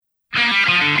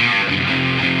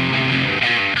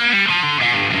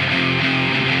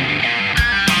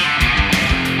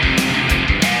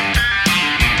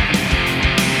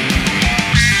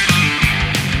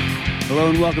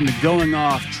welcome to Going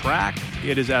Off Track.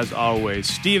 It is, as always,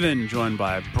 Steven, joined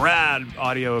by Brad,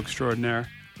 audio extraordinaire.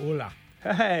 Hola.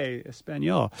 Hey,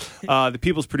 Espanol. The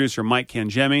People's producer, Mike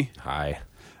Kangemi. Hi.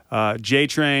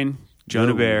 J-Train,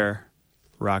 Jonah Bear,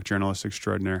 rock journalist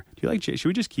extraordinaire. Do you like J? Should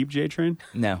we just keep J-Train?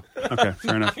 No. Okay,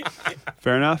 fair enough.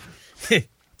 Fair enough.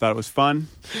 Thought it was fun.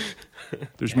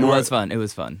 There's more. It was fun. It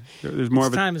was fun. There's more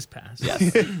of a Time has passed. Yes.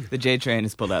 The J train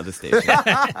is pulled out of the station.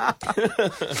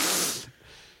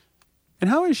 And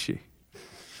how is she?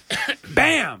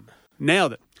 Bam!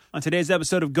 Nailed it. On today's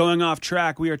episode of Going Off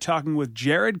Track, we are talking with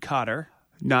Jared Cotter.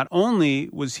 Not only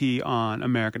was he on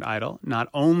American Idol, not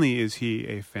only is he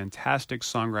a fantastic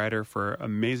songwriter for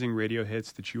amazing radio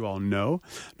hits that you all know,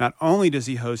 not only does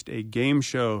he host a game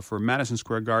show for Madison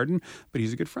Square Garden, but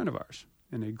he's a good friend of ours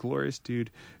and a glorious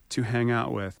dude to hang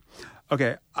out with.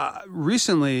 Okay,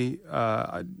 recently,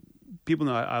 people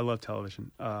know I love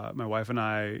television. My wife and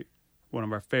I, one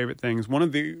of our favorite things, one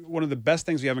of the best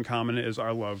things we have in common is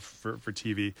our love for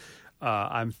TV.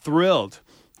 I'm thrilled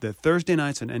that Thursday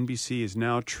nights on NBC is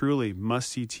now truly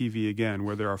must-see TV again,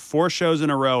 where there are 4 shows in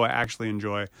a row I actually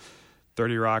enjoy: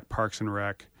 30 Rock, Parks and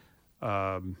Rec,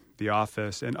 The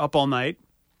Office, and Up All Night,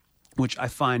 which I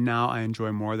find now I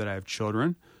enjoy more that I have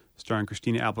children, starring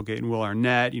Christina Applegate and Will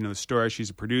Arnett. You know the story. She's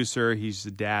a producer. He's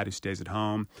the dad who stays at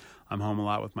home. I'm home a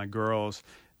lot with my girls.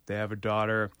 They have a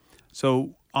daughter.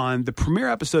 So on the premiere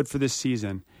episode for this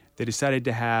season, they decided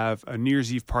to have a New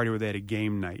Year's Eve party where they had a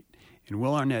game night. And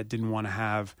Will Arnett didn't want to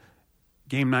have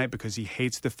game night because he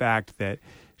hates the fact that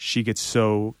she gets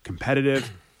so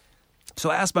competitive. So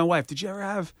I asked my wife, did you ever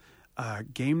have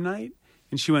game night?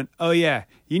 And she went, oh, yeah,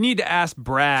 you need to ask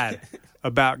Brad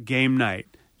about game night.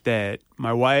 That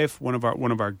my wife, one of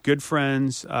our good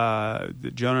friends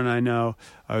that Jonah and I know,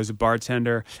 was a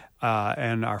bartender,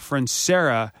 and our friend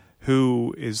Sarah,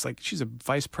 who is she's a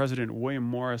vice president at William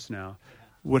Morris now,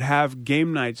 would have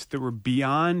game nights that were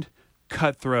beyond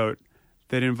cutthroat,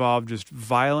 that involved just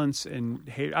violence and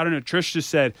hate. I don't know. Trish just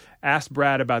said, ask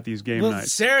Brad about these game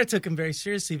nights. Sarah took him very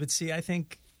seriously, but see, I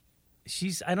think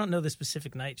I don't know the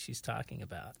specific night she's talking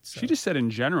about. So. She just said in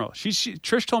general.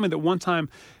 Trish told me that one time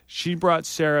she brought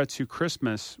Sarah to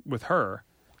Christmas with her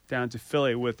down to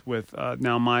Philly with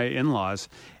now my in-laws,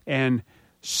 and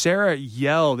Sarah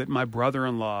yelled at my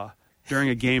brother-in-law during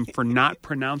a game for not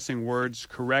pronouncing words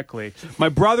correctly. My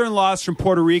brother-in-law is from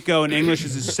Puerto Rico, and English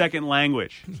is his second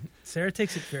language. Sarah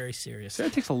takes it very seriously. Sarah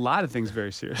takes a lot of things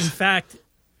very seriously. In fact,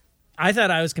 I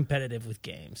thought I was competitive with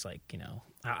games.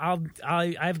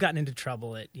 I've gotten into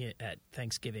trouble at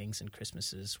Thanksgivings and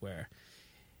Christmases where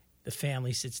the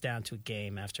family sits down to a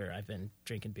game after I've been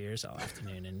drinking beers all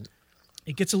afternoon, and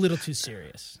it gets a little too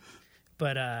serious.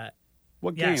 But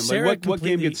what game? Sarah What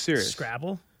game gets serious?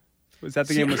 Scrabble. Was that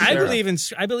the game with Sarah?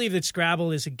 I believe that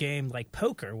Scrabble is a game like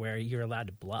poker where you're allowed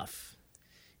to bluff.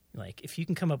 Like if you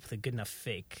can come up with a good enough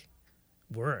fake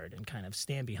word and kind of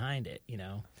stand behind it,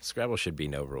 Scrabble should be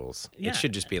no rules. Yeah. It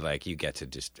should just be like you get to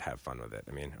just have fun with it.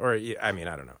 I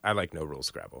don't know. I like no rules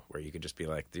Scrabble, where you could just be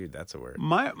like, dude, that's a word.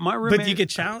 My roommate, but you get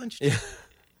challenged. Yeah.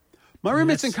 My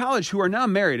roommates in college who are now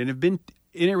married and have been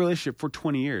in a relationship for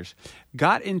 20 years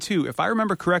got into, if I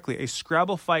remember correctly, a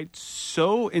Scrabble fight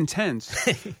so intense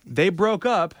they broke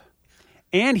up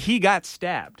and he got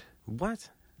stabbed. What?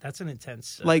 That's an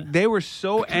intense. They were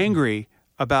so angry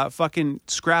about fucking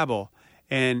Scrabble.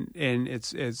 And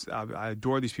it's I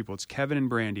adore these people. It's Kevin and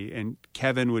Brandy, and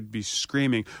Kevin would be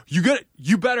screaming,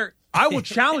 "You better! I will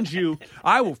challenge you.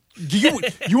 I will. You want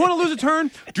to lose a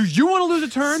turn? Do you want to lose a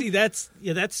turn?" See, that's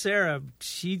Sarah.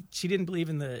 She didn't believe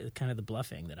in the kind of the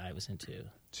bluffing that I was into.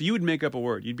 So you would make up a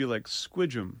word. You'd be like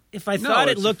squidgem. If I thought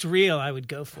it looked real, I would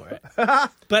go for it.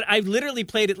 But I literally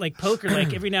played it like poker.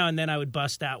 Like every now and then, I would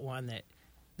bust out one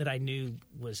that I knew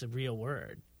was a real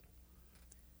word.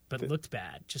 But looked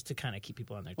bad, just to kind of keep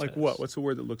people on their toes. Like what? What's the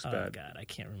word that looks bad? Oh, God, I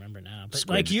can't remember now.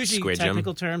 But usually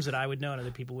technical terms that I would know and other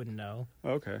people wouldn't know.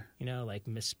 Okay. Like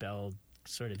misspelled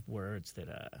sort of words that...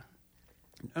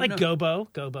 like gobo.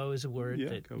 Gobo is a word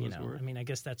that, gobo's a word. I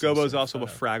guess that's... Gobo is also a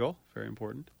Fraggle. Very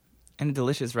important. And a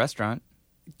delicious restaurant.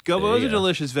 Gobo is a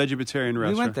delicious vegetarian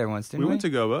restaurant. We went there once, didn't we? We went to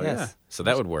Gobo, yes. yeah. So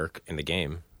that would work in the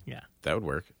game. Yeah. That would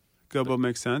work. Gobo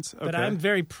makes sense. Okay. But I'm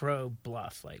very pro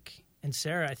bluff. And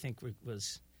Sarah, I think,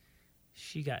 was...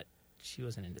 She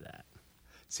wasn't into that.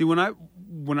 See, when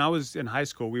I was in high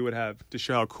school, we would have, to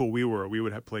show how cool we were, we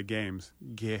would have play games.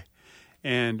 Yeah.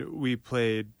 And we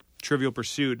played Trivial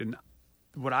Pursuit. And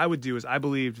what I would do is I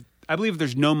believe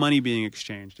there's no money being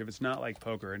exchanged. If it's not like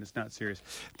poker and it's not serious,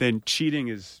 then cheating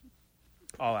is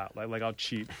all out. Like I'll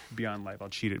cheat beyond life. I'll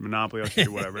cheat at Monopoly. I'll cheat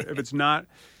at whatever. If it's not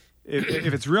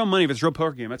If it's real money, if it's a real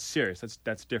poker game, that's serious.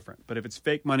 That's different. But if it's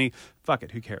fake money, fuck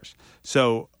it. Who cares?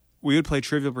 So we would play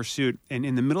Trivial Pursuit, and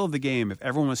in the middle of the game, if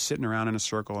everyone was sitting around in a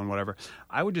circle and whatever,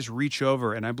 I would just reach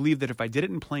over, and I believe that if I did it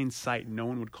in plain sight, no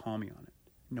one would call me on it.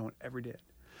 No one ever did.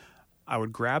 I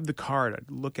would grab the card,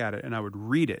 I'd look at it, and I would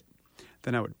read it.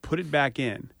 Then I would put it back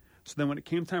in. So then when it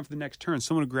came time for the next turn,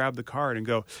 someone would grab the card and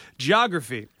go,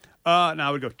 geography. And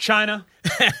I would go, China.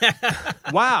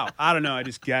 Wow. I don't know. I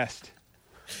just guessed.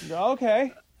 You go,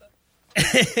 okay.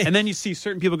 And then you see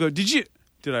certain people go, did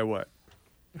I what?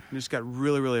 And it just got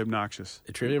really, really obnoxious.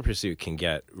 Trivial Pursuit can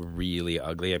get really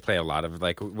ugly. I play a lot of,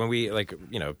 like, when we, like,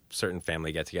 you know, certain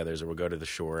family get-togethers, or we'll go to the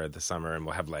shore at the summer and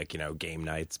we'll have, like, you know, game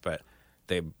nights. But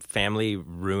the family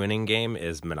ruining game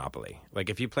is Monopoly. Like,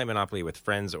 if you play Monopoly with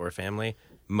friends or family,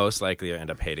 most likely you'll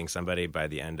end up hating somebody by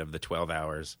the end of the 12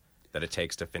 hours that it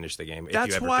takes to finish the game.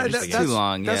 That's if you ever why finish the game. Too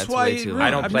long. That's it's why way too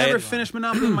long. I've never finished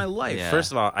Monopoly in my life. Yeah.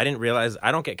 First of all, I didn't realize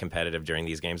I don't get competitive during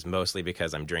these games, mostly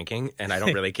because I'm drinking and I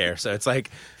don't really care. So it's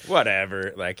like,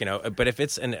 whatever, like, you know. But if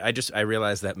it's, and I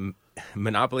realized that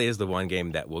Monopoly is the one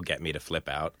game that will get me to flip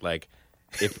out. Like,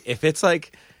 if it's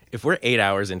like, if we're 8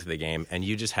 hours into the game and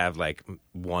you just have like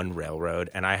one railroad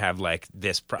and I have like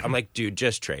this, I'm like, dude,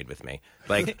 just trade with me.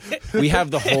 Like, we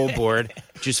have the whole board,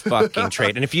 just fucking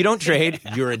trade. And if you don't trade,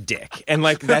 you're a dick. And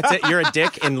like, that's it. You're a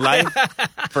dick in life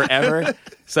forever.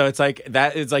 So it's like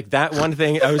that one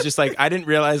thing. I was just like, I didn't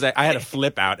realize that I had a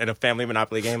flip out at a family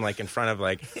Monopoly game, like in front of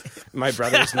like my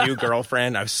brother's new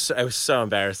girlfriend. I was so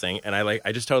embarrassing. And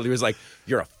I just totally was like,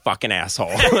 you're a fucking asshole.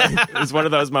 It was one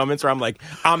of those moments where I'm like,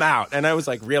 I'm out. And I was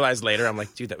like, realized later, I'm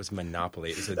like, dude, that was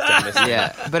Monopoly. It was the dumbest thing.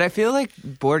 Yeah, but I feel like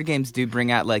board games do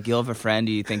bring out, like, you'll have a friend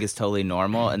who you think is totally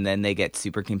normal, and then they get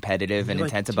super competitive and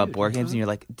intense about board games, and you're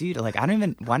like, dude, like, I don't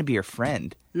even want to be your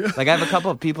friend. Yeah. Like, I have a couple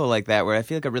of people like that where I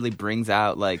feel like it really brings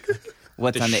out, like,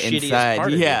 what's on the shittiest inside.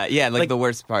 part of Yeah, like the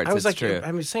worst parts. I was it's like, true.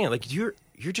 I was saying, like, you're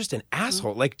just an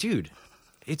asshole. Like, dude,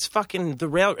 it's fucking the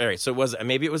rail. All right, so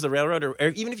maybe it was the railroad, or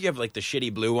even if you have like the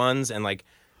shitty blue ones and like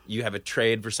you have a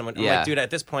trade for someone. I'm like, dude, at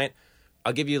this point,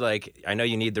 I'll give you, like, I know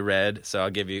you need the red, so I'll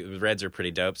give you, the reds are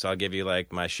pretty dope, so I'll give you,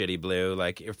 like, my shitty blue,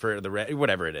 like, for the red,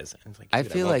 whatever it is. And it's like, I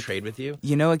dude, feel won't like trade with you.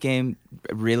 You know what game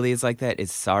really is like that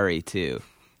is Sorry, too.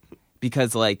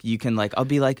 Because, like, you can, like, I'll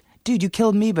be like, dude, you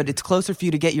killed me, but it's closer for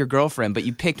you to get your girlfriend, but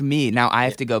you picked me, now I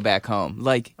have to go back home.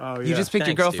 Like, you just picked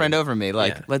your girlfriend over me.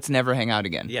 Like, let's never hang out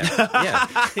again. Yeah,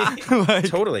 like,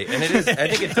 totally. And it is, I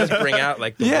think it does bring out,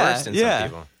 like, the worst in some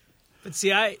people. But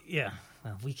see,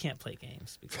 well, we can't play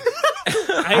games because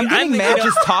I'm getting mad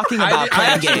just talking about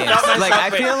playing games. Like,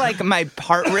 I feel like my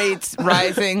heart rate's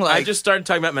rising. Like, I just started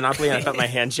talking about Monopoly and I felt my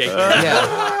hand shaking.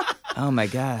 Yeah. Oh my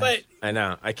god. But I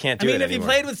know. I can't do it if anymore. you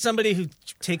played with somebody who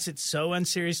takes it so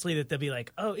unseriously that they'll be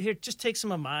like, oh, here, just take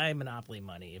some of my Monopoly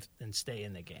money and stay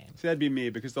in the game. See, that'd be me,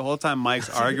 because the whole time Mike's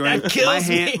arguing, That kills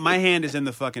me. my hand is in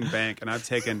the fucking bank, and I've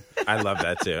taken... I love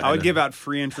that, too. I would give out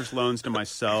free interest loans to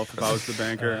myself if I was the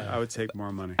banker. I would take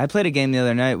more money. I played a game the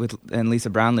other night and Lisa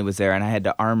Brownlee was there, and I had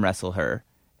to arm wrestle her,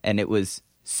 and it was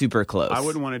super close. I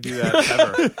wouldn't want to do that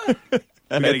ever.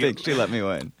 And I think she let me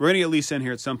win. We're going to get Lisa in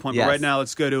here at some point, Yes. but right now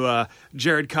let's go to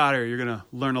Jared Cotter. You're going to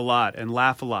learn a lot and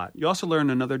laugh a lot. You also learn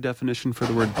another definition for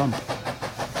the word bump. It's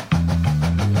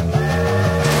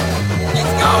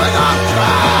going off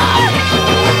track!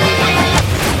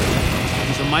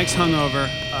 So Mike's hungover.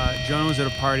 Jonah was at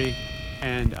a party,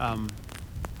 and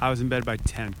I was in bed by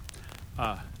 10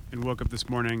 and woke up this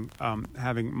morning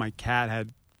having my cat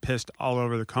had pissed all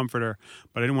over the comforter,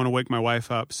 but I didn't want to wake my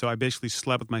wife up, so I basically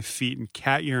slept with my feet in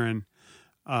cat urine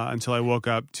until I woke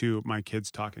up to my kids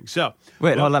talking. So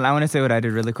Wait, hold on. I want to say what I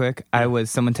did really quick.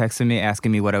 Someone texted me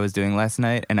asking me what I was doing last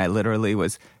night, and I literally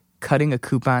was cutting a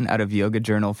coupon out of Yoga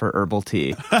Journal for herbal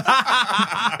tea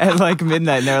at like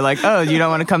midnight. And they were like, oh, you don't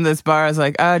want to come to this bar? I was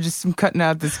like, just I'm cutting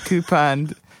out this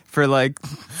coupon for like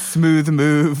smooth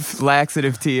move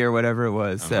laxative tea or whatever it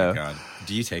was. Oh, my God.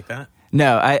 Do you take that?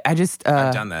 No, I just...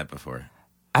 I've done that before.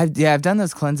 I've done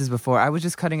those cleanses before. I was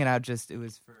just cutting it out. It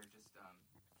was for just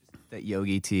that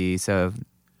yogi tea. So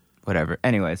whatever.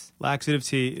 Anyways, laxative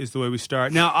tea is the way we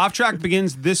start. Now, Off Track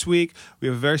begins this week. We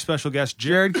have a very special guest,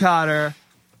 Jared Cotter.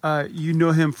 You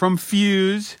know him from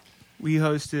Fuse. We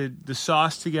hosted The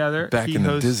Sauce together. Back in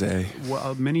the Dizzy.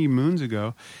 Well, many moons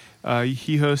ago.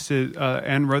 He hosted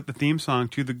and wrote the theme song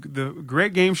to the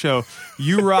great game show,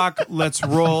 You Rock, Let's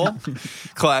Roll.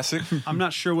 Classic. I'm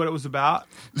not sure what it was about,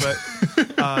 but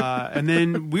and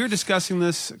then we were discussing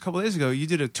this a couple days ago. You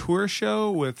did a tour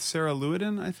show with Sarah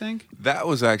Lewiden, I think. That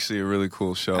was actually a really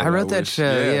cool show. I wrote that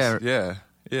show,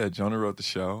 Yeah. Jonah wrote the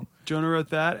show. Jonah wrote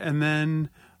that, and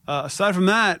then aside from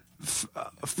that,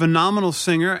 phenomenal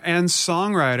singer and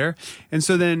songwriter. And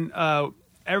so then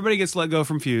everybody gets let go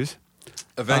from Fuse.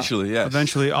 Eventually, yes.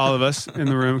 Eventually, all of us in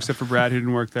the room, except for Brad, who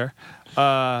didn't work there.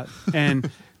 And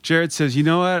Jared says, you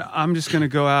know what? I'm just going to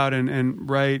go out and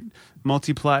write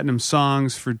multi-platinum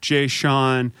songs for Jay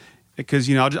Sean because,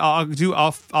 you know,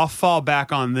 I'll fall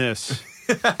back on this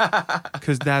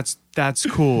because that's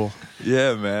cool.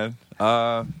 Yeah, man.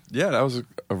 That was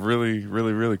a really,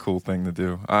 really, really cool thing to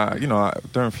do.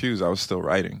 During Fuse, I was still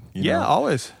writing. You know?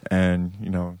 Always. And, you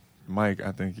know, Mike,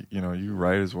 I think, you know, you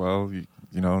write as well.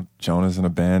 You know, Jonah's in a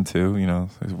band too. You know,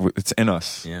 it's in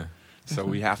us. Yeah. So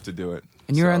we have to do it.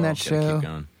 And you were on So- that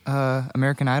show,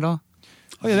 American Idol?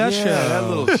 Oh, yeah, that show. that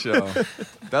little show.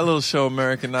 That little show,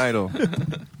 American Idol.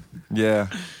 Yeah.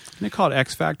 Isn't it called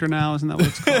X Factor now? Isn't that what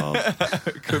it's called?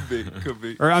 Could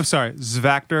be. Or I'm sorry,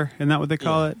 Zvactor. Isn't that what they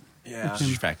call it? Yeah.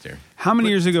 Factor. How many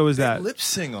years ago was They that? lip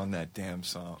sing on that damn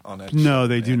song. On that. No, show,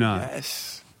 they do man. not.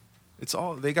 Yes. It's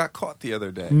all. They got caught the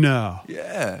other day. No.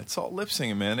 Yeah, it's all lip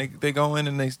singing, man. They go in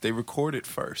and they record it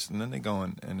first, and then they go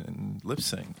in and lip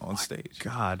sing on stage.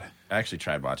 God. I actually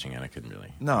tried watching it. I couldn't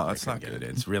really. No, I it's couldn't not get good. it.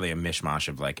 It's really a mishmash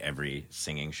of like every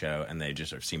singing show, and they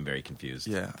just seem very confused.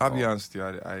 Yeah, I'll be honest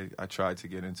with you. I tried to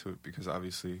get into it because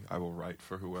obviously I will write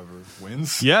for whoever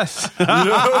wins. Yes. You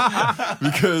know?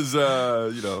 Because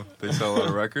you know, they sell a lot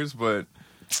of records, but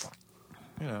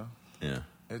you know, Yeah.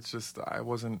 it's just I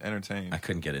wasn't entertained. I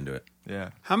couldn't get into it.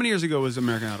 Yeah. How many years ago was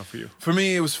American Idol for you? For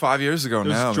me, it was 5 years ago was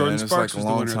now, Jordan man. Sparks It's was like the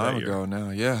a long winner time that year. ago now.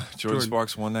 Yeah, Jordan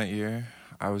Sparks won that year.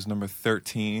 I was number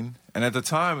 13. And at the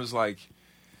time, it was like,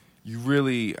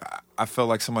 I felt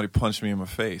like somebody punched me in my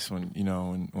face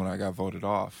when I got voted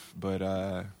off. But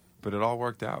it all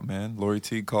worked out, man. Lori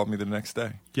Teague called me the next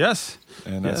day. Yes.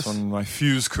 And that's Yes. when my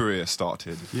Fuse career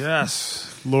started.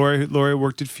 Yes. Lori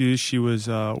worked at Fuse. She was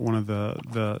one of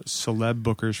the celeb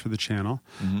bookers for the channel,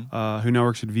 who now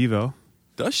works at Vivo.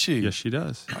 Does she? Yes, she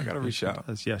does. I got to reach out.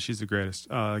 Yeah, she's the greatest.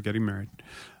 Getting married,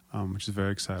 which is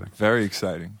very exciting. Very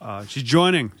exciting. She's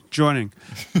joining.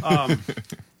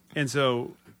 And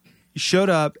so you showed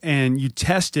up and you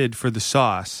tested for the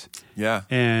sauce. Yeah.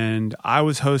 And I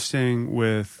was hosting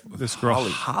with this girl,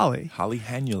 Holly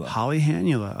Hannula.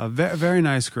 Hannula, a very, very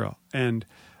nice girl. And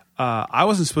I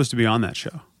wasn't supposed to be on that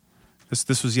show.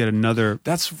 This was yet another.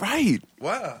 That's right.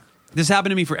 Wow. This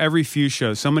happened to me for every Fuse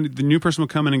show. The new person will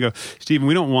come in and go, Steven,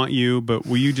 we don't want you, but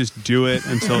will you just do it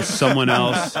until someone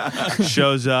else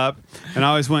shows up? And I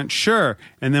always went, sure,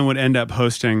 and then would end up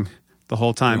hosting the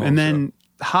whole time. The whole And then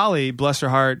Holly, bless her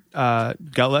heart, got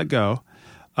let go.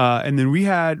 And then we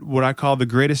had what I call the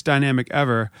greatest dynamic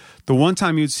ever. The one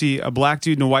time you'd see a black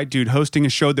dude and a white dude hosting a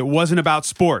show that wasn't about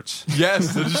sports.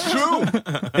 Yes, that is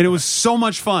true. And it was so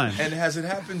much fun. And has it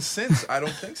happened since? I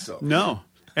don't think so. No.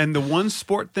 And the one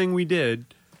sport thing we did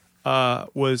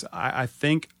was, I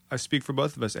think, I speak for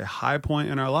both of us, a high point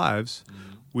in our lives.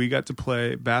 We got to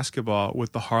play basketball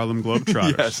with the Harlem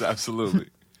Globetrotters. Yes, absolutely.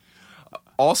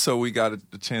 Also, we got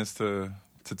a chance to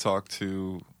talk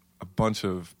to a bunch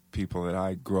of people that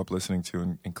I grew up listening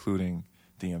to, including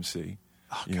DMC.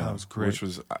 Oh, God, that was great. Which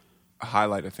was a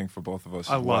highlight, I think, for both of us.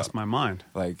 I as well. lost my mind.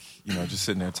 Like, you know, just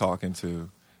sitting there talking to,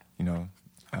 you know,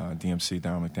 DMC,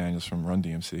 Darryl McDaniels from Run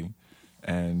DMC.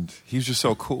 And he was just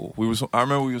so cool. I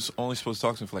remember we was only supposed to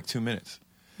talk to him for like 2 minutes.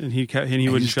 And he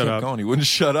wouldn't just shut kept up. Going. He wouldn't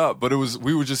shut up. But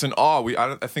we were just in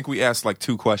awe. I think we asked like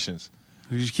 2 questions.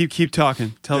 You just keep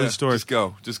talking. Tell Yeah, the stories.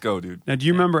 Just go, dude. Now, do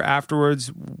you remember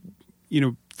afterwards, you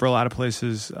know, for a lot of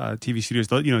places, TV studios,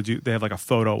 they have like a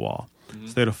photo wall.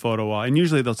 So they had a photo wall. And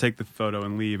usually they'll take the photo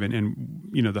and leave. And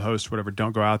you know, the host or whatever,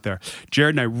 don't go out there.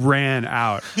 Jared and I ran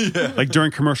out, like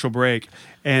during commercial break.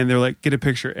 And they're like, get a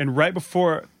picture. And right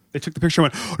before they took the picture, I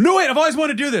went, no, wait, I've always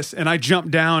wanted to do this. And I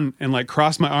jumped down and like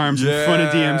crossed my arms in front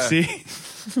of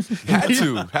DMC.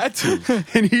 Had to.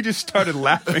 And he just started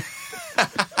laughing.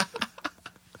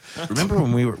 Remember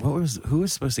when who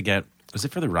was supposed to get, was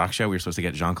it for the rock show? We were supposed to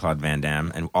get Jean-Claude Van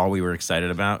Damme, and all we were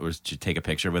excited about was to take a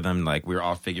picture with him. Like, we were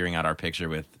all figuring out our picture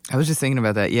with I was just thinking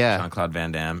about that, yeah. Jean-Claude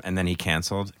Van Damme, and then he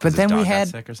canceled. 'cause But his then dog we got had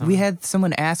sick or something.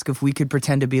 someone ask if we could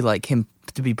pretend to be like him,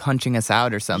 to be punching us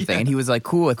out or something, and he was like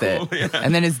cool with it. yeah.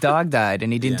 And then his dog died,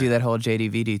 and he didn't Yeah. do that whole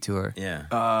JDVD tour. Yeah.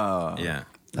 Yeah.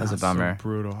 That was a bummer. So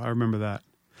brutal. I remember that.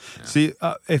 Yeah. See,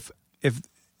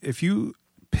 if you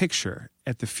picture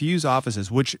at the Fuse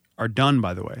offices, which are done,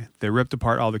 by the way, they ripped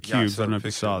apart all the cubes. I don't know if you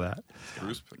saw that.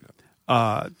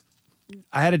 I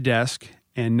had a desk,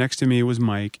 and next to me was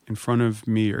Mike. In front of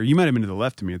me, or you might have been to the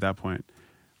left of me at that point,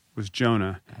 was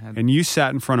Jonah, and you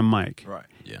sat in front of Mike. Right.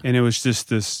 Yeah. And it was just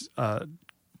this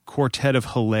quartet of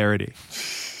hilarity,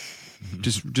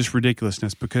 just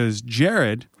ridiculousness, because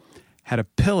Jared had a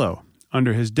pillow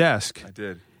under his desk. I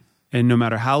did. And no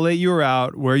matter how late you were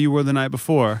out, where you were the night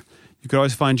before, you could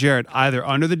always find Jared either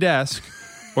under the desk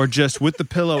or just with the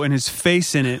pillow and his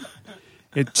face in it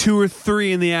at 2 or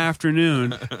 3 in the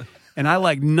afternoon. And I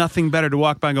like nothing better to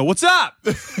walk by and go, "What's up?"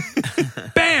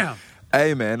 Bam!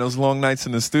 Hey, man, those long nights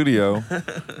in the studio,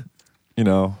 you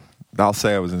know, I'll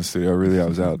say I was in the studio. Really, I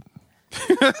was out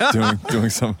doing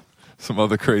some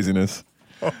other craziness.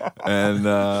 And,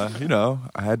 you know,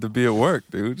 I had to be at work,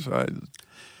 dude. So I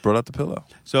brought out the pillow.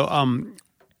 So,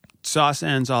 Sauce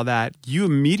Ends, all that. You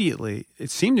immediately, it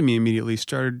seemed to me immediately,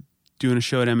 started doing a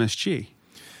show at MSG.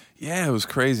 Yeah, it was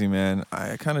crazy, man.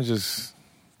 I kind of just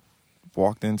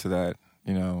walked into that,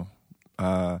 you know,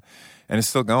 and it's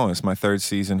still going. It's my 3rd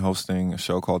season hosting a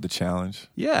show called The Challenge.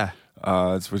 Yeah.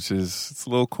 It's a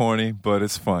little corny, but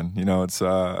it's fun. You know,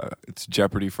 it's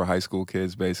Jeopardy for high school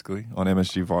kids, basically, on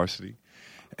MSG Varsity.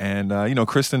 And, you know,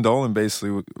 Kristen Dolan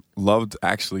basically loved,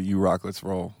 actually, You Rock, Let's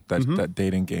Roll, that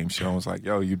dating game show. And was like,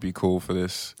 yo, you'd be cool for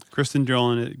this. Kristen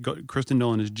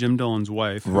Dolan is Jim Dolan's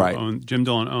wife. Right. Jim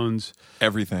Dolan owns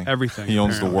Everything. everything. He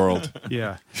owns the apparently. world.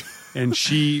 Yeah. And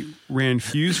she ran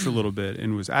Hughes for a little bit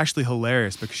and was actually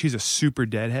hilarious because she's a super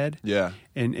deadhead. Yeah.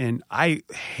 And I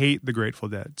hate the Grateful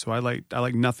Dead. So I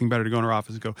like nothing better to go in her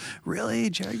office and go, "Really,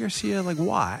 Jerry Garcia? Like,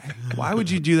 why? Why would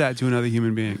you do that to another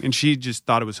human being?" And she just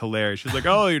thought it was hilarious. She was like,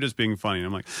 "Oh, you're just being funny." And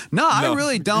I'm like, "No, I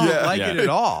really don't like it at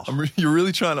all." You're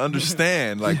really trying to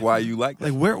understand, like, why you like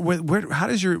that. Like, where how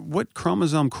does what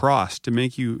chromosome cross to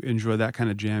make you enjoy that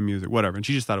kind of jam music? Whatever. And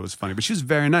she just thought it was funny. But she was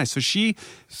very nice. So she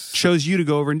chose you to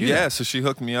go over and do that. Yeah, so she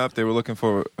hooked me up. They were looking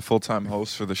for a full-time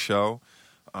host for the show.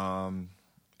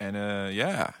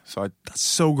 Yeah, so That's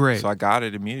so great. So I got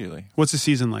it immediately. What's the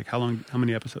season like? How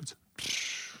many episodes?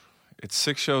 It's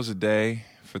 6 shows a day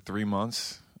for 3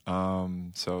 months.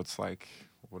 So it's like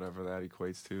whatever that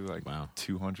equates to, like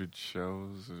 200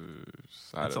 shows.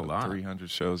 That's a lot. 300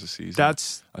 shows a season.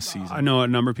 That's a season. I know a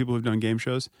number of people who've done game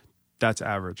shows. That's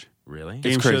average. Really?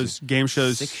 Game shows.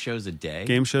 6 shows a day?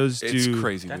 Game shows It's do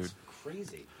crazy, dude. That's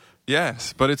crazy.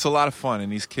 Yes, but it's a lot of fun,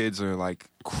 and these kids are like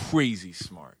crazy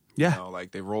smart. Yeah. You know,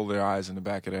 like they roll their eyes in the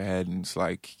back of their head, and it's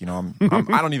like, you know,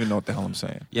 I don't even know what the hell I'm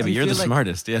saying. Yeah, but Do you you're the feel like-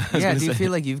 smartest. Yeah. Yeah, do you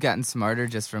feel like you've gotten smarter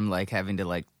just from like having to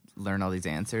like learn all these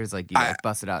answers? Like you like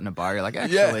bust it out in a bar, you're like,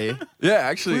 actually, Yeah,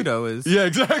 actually. Pluto is. Yeah,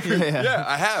 exactly. Yeah. Yeah,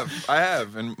 I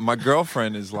have. And my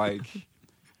girlfriend is like,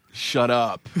 shut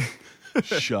up.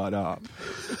 Shut up.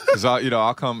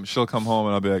 Because she'll come home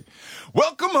and I'll be like,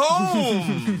 welcome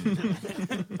home.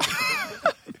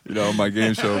 You know, my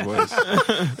game show voice.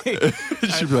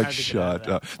 She'd be like, shut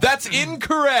up. That's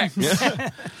incorrect.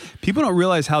 People don't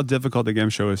realize how difficult the game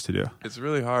show is to do. It's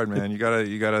really hard, man. You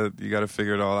gotta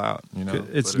figure it all out. You know,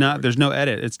 It's not. There's no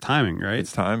edit. It's timing, right?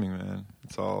 It's timing, man.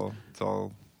 It's all.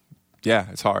 Yeah,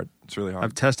 it's hard. It's really hard.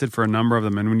 I've tested for a number of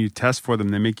them, and when you test for them,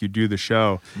 they make you do the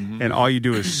show, and all you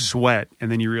do is sweat, and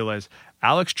then you realize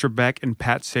Alex Trebek and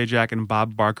Pat Sajak and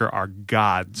Bob Barker are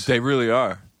gods. They really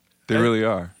are. They really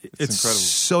are. It's incredible.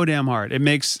 so damn hard. It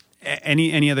makes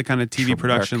any other kind of TV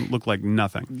production look like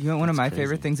nothing. You know, one of my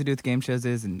favorite things to do with game shows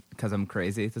is, and because I'm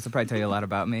crazy, this will probably tell you a lot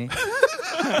about me.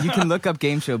 You can look up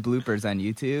game show bloopers on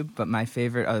YouTube, but my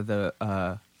favorite are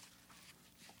the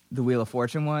Wheel of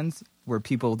Fortune ones, where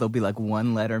they'll be like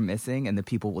one letter missing and the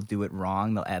people will do it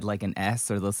wrong. They'll add like an S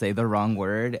or they'll say the wrong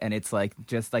word, and it's like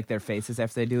just like their faces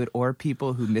after they do it. Or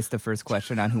people who missed the first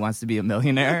question on Who Wants to Be a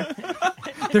Millionaire.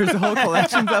 There's a whole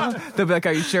collection of them. They'll be like,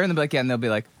 "Are you sure?" And they'll be like, "Yeah." And they'll be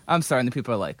like, "I'm sorry." And the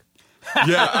people are like,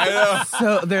 Yeah, I know.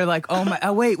 so they're like,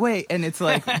 wait. And it's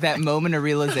like that moment of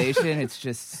realization. It's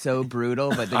just so brutal,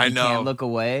 but then you can't look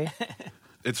away.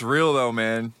 It's real though,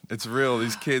 man. It's real.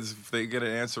 These kids, if they get an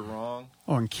answer wrong,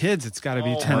 Oh, and kids, it's got to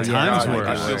be 10 my times God,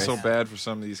 worse. I feel so bad for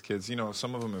some of these kids. You know,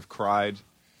 some of them have cried.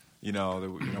 We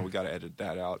got to edit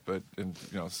that out. But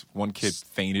one kid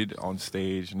fainted on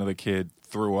stage. Another kid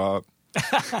threw up.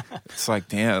 It's like,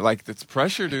 damn, like it's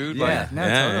pressure, dude. Yeah, Like,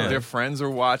 totally. their friends are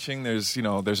watching. There's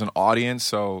an audience,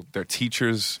 so their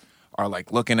teachers are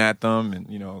like looking at them, and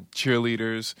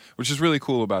cheerleaders, which is really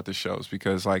cool about the shows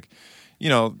because, like,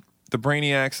 the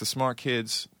brainiacs, the smart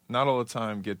kids, not all the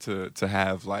time get to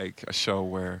have like a show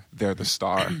where they're the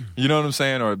star. You know what I'm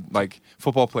saying? Or like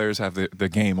football players have the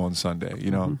game on Sunday.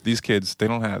 These kids, they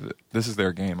don't have it. This is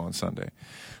their game on Sunday.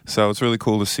 So it's really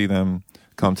cool to see them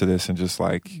come to this and just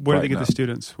like. Where do they get brighten the up.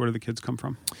 students? Where do the kids come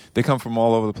from? They come from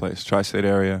all over the place, tri-state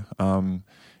area.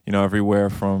 Everywhere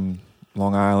from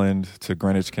Long Island to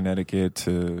Greenwich, Connecticut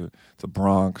to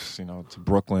Bronx, to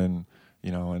Brooklyn,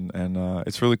 and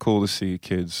it's really cool to see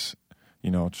kids.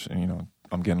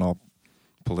 I'm getting all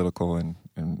political and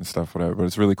stuff, whatever, but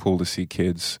it's really cool to see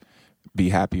kids be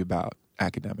happy about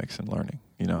academics and learning.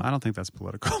 You know, I don't think that's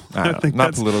political. I think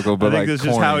not political, but I think like that's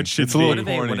just how it should it's a be. little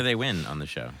What corny. do they win on the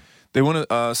show? They won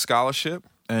a scholarship,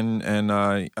 and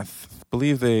I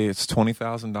believe it's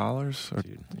 $20,000, or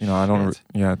you know, I don't.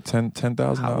 Yeah,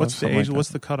 $10,000. What's the age? Like that. What's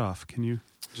the cutoff? Can you?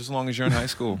 Just as long as you're in high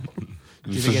school.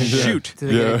 Do they get a Shoot. Do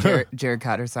they get a Jared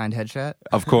Cotter signed headshot?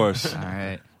 Of course, All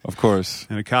right. of course.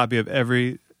 And a copy of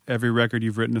every record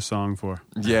you've written a song for.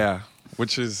 Yeah,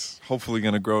 which is hopefully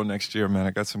going to grow next year, man.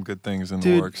 I got some good things in the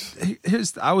Dude, works.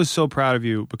 I was so proud of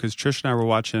you because Trish and I were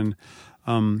watching,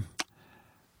 I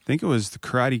think it was The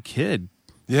Karate Kid,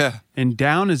 Yeah, and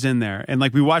Down is in there, and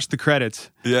like we watched the credits.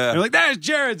 yeah. And we're like, there's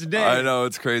Jared's name. I know,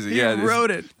 it's crazy. He yeah, wrote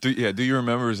it. Do You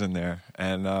Remember's in there,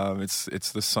 and it's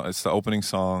the opening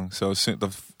song. So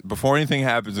before anything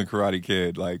happens in Karate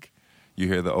Kid, like you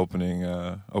hear the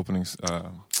opening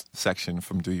section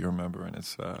from Do You Remember, and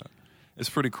it's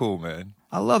pretty cool, man.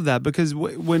 I love that because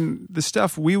when the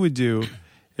stuff we would do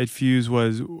at Fuse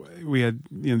was we had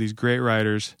these great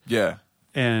writers. Yeah,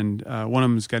 And one of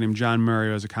them is a guy named John Murray,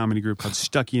 who has a comedy group called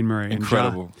Stucky and Murray.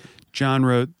 incredible. And John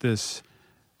wrote this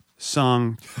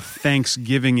song,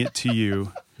 Thanksgiving It to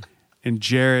You. And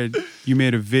Jared, you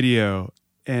made a video,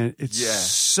 and it's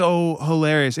so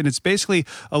hilarious. And it's basically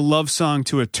a love song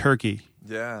to a turkey.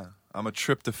 Yeah, I'm a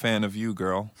tryptophan of you,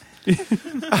 girl. And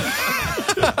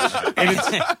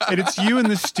it's you in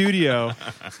the studio.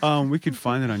 We could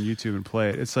find it on YouTube and play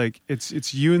it. It's like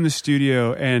it's you in the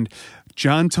studio, and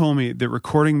John told me that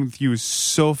recording with you is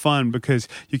so fun because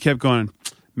you kept going,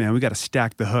 man, we got to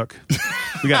stack the hook.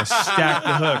 We got to stack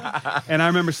the hook. And I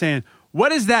remember saying, what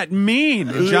does that mean?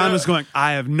 And John was going,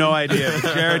 I have no idea.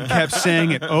 But Jared kept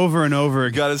saying it over and over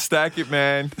again. Gotta stack it,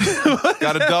 man.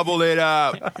 Gotta double it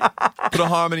up. Put a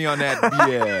harmony on that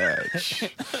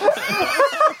bitch.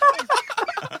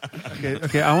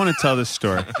 Okay, I want to tell this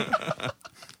story.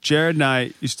 Jared and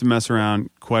I used to mess around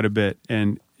quite a bit,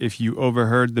 and if you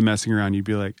overheard the messing around, you'd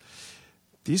be like,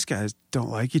 these guys don't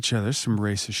like each other. There's some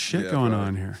racist shit going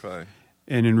on here. Right.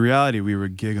 And in reality, we were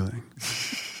giggling.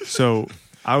 So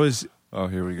I was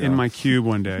Here we go. in my cube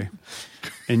one day,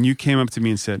 and you came up to me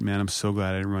and said, man, I'm so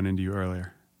glad I didn't run into you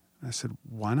earlier. I said,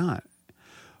 why not?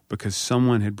 Because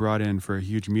someone had brought in for a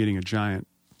huge meeting a giant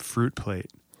fruit plate.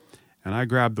 And I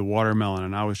grabbed the watermelon,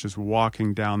 and I was just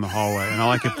walking down the hallway, and all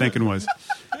I kept thinking was,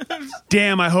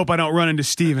 damn, I hope I don't run into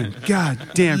Steven. God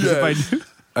damn, because if I do...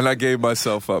 And I gave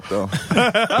myself up, though.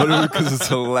 But because it's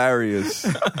hilarious.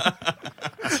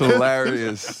 It's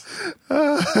hilarious.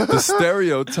 The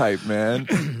stereotype, man.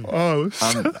 Oh,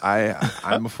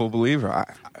 I'm a full believer.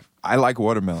 I like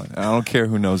watermelon, and I don't care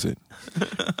who knows it.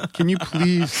 can you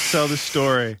please tell the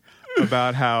story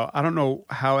about how, I don't know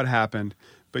how it happened,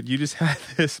 but you just had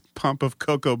this pump of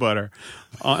cocoa butter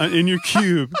in your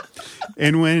cube,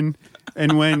 and when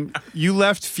you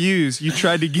left Fuse, you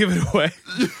tried to give it away.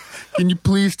 Can you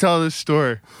please tell this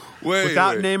story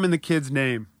without naming the kid's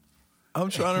name? I'm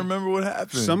trying to remember what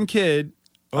happened. Some kid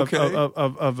Okay.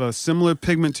 of a similar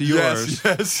pigment to yours,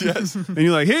 Yes. and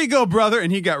you're like, "Here you go, brother,"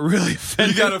 and he got really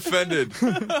offended. You got offended.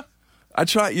 I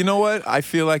try. You know what? I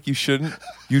feel like you shouldn't.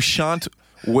 You shan't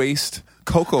waste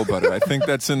cocoa butter. I think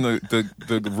that's in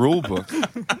the rule book.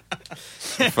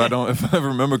 If I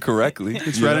remember correcely,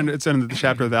 It's it's in the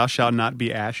chapter "Thou shalt not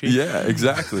be ashy." Yeah,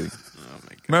 exactly.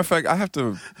 Matter of fact, I have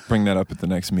to bring that up at the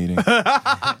next meeting.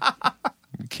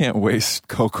 You can't waste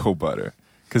cocoa butter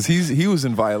because he was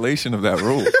in violation of that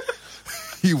rule.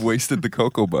 He wasted the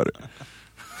cocoa butter.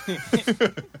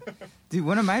 Dude,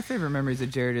 one of my favorite memories of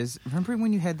Jared is, remember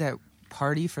when you had that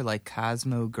party for like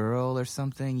Cosmo Girl or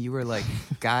something? You were like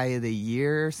Guy of the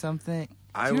Year or something.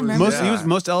 I Do you was remember He was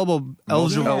most eligible.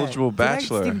 eligible Did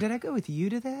bachelor. Steve, did I go with you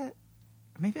to that?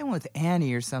 Maybe I went with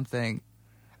Annie or something.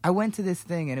 I went to this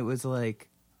thing and it was like,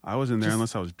 I wasn't there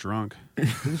unless I was drunk.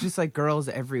 it was just like girls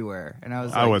everywhere, and I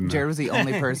was I like, wasn't there. Jared was the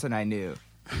only person I knew.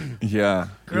 Yeah,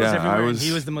 Girls yeah. everywhere. I and was.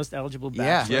 He was the most eligible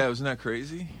Yeah. bachelor. Yeah, wasn't that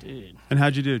crazy? Dude. And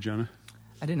how'd you do, Jonah?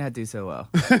 I did not do so well.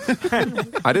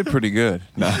 I did pretty good.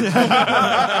 No.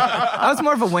 I was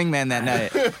more of a wingman that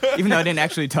night, even though I didn't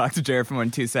actually talk to Jared for more than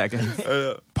 2 seconds.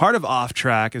 Part of Off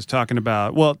Track is talking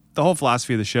about, well, the whole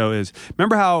philosophy of the show is,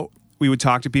 remember how we would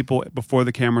talk to people before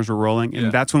the cameras were rolling, and Yeah.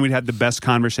 that's when we'd have the best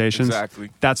conversations?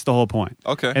 Exactly. That's the whole point.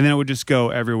 Okay. And then it would just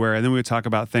go everywhere, and then we would talk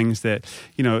about things that,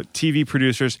 TV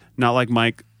producers, not like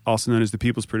Mike, also known as the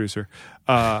people's producer,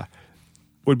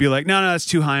 would be like, no, that's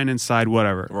too high and inside,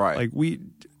 whatever. Right. Like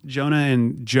Jonah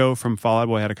and Joe from Fall Out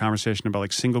Boy had a conversation about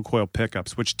like single coil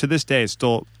pickups, which to this day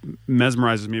still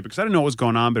mesmerizes me because I didn't know what was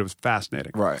going on, but it was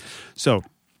fascinating. Right. So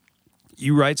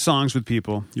you write songs with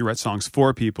people, you write songs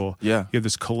for people. Yeah. You have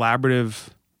this collaborative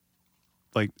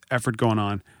like effort going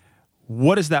on.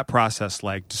 What is that process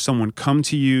like? Does someone come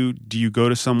to you? Do you go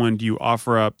to someone? Do you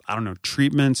offer up, I don't know,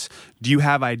 treatments? Do you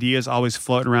have ideas always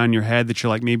floating around in your head that you're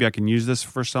like, maybe I can use this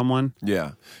for someone?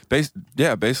 Yeah.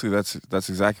 Basically that's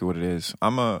exactly what it is.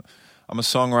 I'm a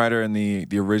songwriter in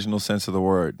the original sense of the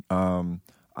word.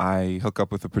 I hook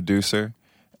up with a producer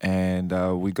and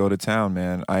we go to town,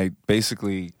 man. I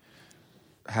basically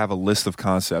have a list of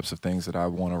concepts of things that I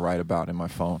want to write about in my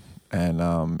phone. And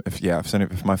if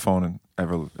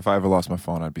I ever lost my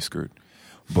phone, I'd be screwed.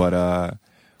 But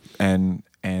and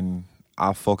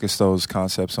I'll focus those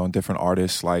concepts on different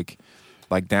artists. Like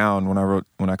Down,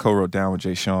 when I co-wrote Down with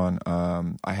Jay Sean,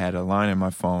 I had a line in my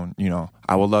phone.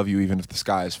 I will love you even if the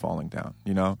sky is falling down.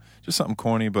 Just something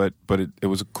corny, but it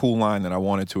was a cool line that I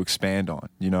wanted to expand on.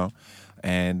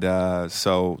 And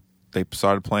so they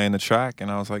started playing the track, and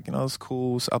I was like, it's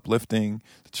cool, it's uplifting.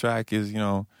 The track is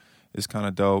is kind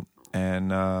of dope.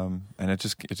 And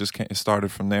it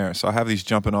started from there. So I have these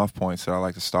jumping off points that I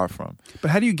like to start from.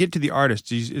 But how do you get to the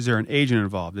artist? Is there an agent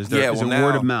involved? Is it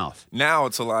word of mouth? Now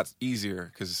it's a lot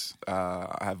easier because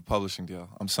I have a publishing deal.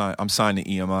 I'm signed to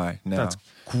EMI now. That's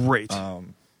great.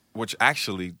 Which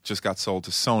actually just got sold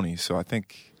to Sony. So I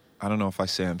don't know if I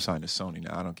say I'm signed to Sony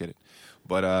now. I don't get it.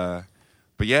 But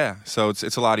yeah. So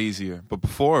it's a lot easier. But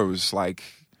before it was like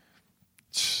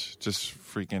just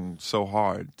freaking so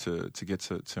hard to get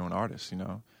to an artist,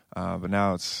 but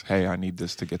now it's, hey, I need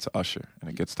this to get to Usher, and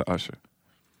it gets to Usher.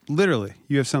 Literally,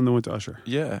 you have something that went to Usher.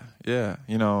 Yeah.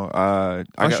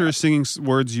 Usher is singing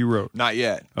words you wrote. Not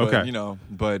yet. Okay. But,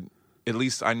 but at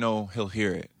least I know he'll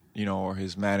hear it, or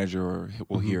his manager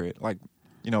will hear it. Like,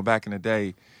 back in the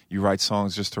day, you write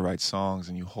songs just to write songs,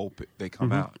 and you hope they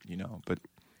come out, But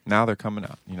now they're coming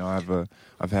out.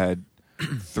 I've had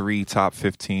 3 top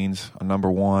 15s, a number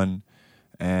 1,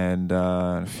 and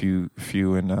a few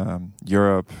in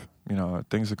Europe.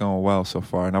 Things are going well so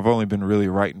far, and I've only been really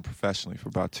writing professionally for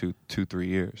about 3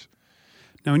 years.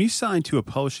 Now, when you sign to a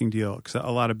publishing deal, because a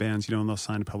lot of bands, when they'll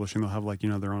sign to publishing, they'll have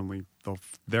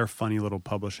their funny little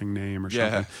publishing name or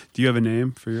something. Yeah. Do you have a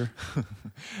name for your?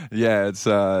 Yeah, it's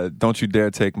Don't You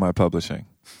Dare Take My Publishing.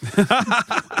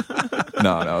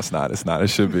 No, it's not. It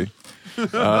should be.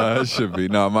 It should be.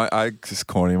 No, it's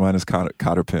corny. Mine is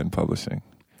Cotter Pen Publishing.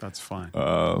 That's fine.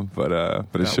 But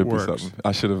it should be something.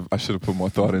 I should have put more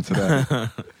thought into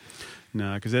that.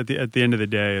 No, because at the end of the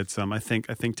day, it's I think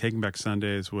Taking Back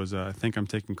Sundays was I think I'm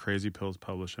Taking Crazy Pills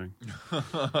Publishing,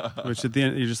 which at the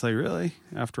end you're just like, really,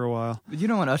 after a while. You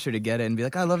don't want Usher to get it and be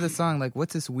like, I love this song. Like,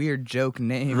 what's this weird joke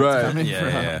name? Right. It's coming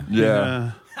from?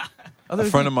 Yeah. A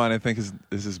friend of mine, I think, is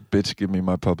this bitch give me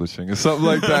my publishing or something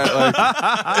like that.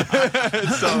 Like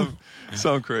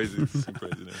some crazy. Some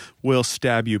craziness. Will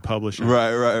Stab You Publishing.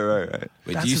 Right.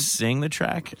 Wait, do you sing the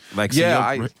track? Like,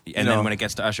 yeah, then when it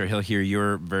gets to Usher, he'll hear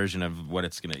your version of what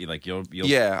it's gonna like. You'll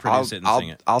produce it and sing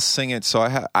it. I'll sing it. So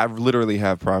I literally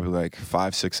have probably like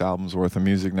 5-6 albums worth of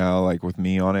music now, like with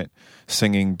me on it,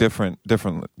 singing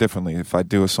differently. If I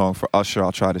do a song for Usher,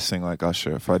 I'll try to sing like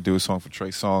Usher. If I do a song for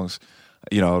Trey Songz,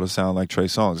 it'll sound like Trey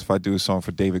Songz. If I do a song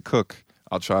for David Cook,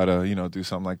 I'll try to, do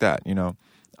something like that,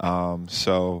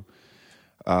 So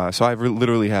I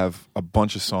literally have a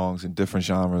bunch of songs in different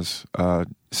genres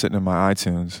sitting in my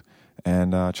iTunes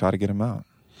and try to get them out.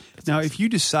 Now, if you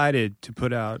decided to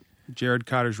put out Jared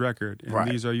Cotter's record and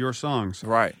these are your songs,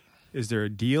 right? Is there a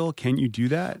deal? Can you do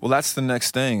that? Well, that's the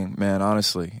next thing, man,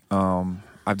 honestly.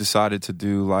 I've decided to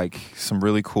do like some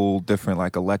really cool, different,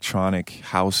 like electronic,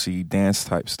 housey, dance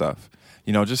type stuff.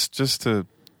 Just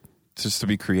to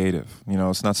be creative.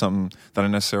 It's not something that I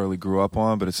necessarily grew up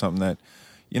on, but it's something that,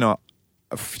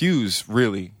 Fuse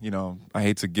really, I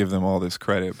hate to give them all this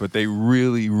credit, but they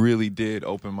really, really did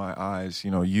open my eyes.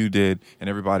 You did, and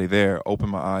everybody there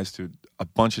opened my eyes to a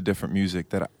bunch of different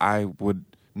music that I would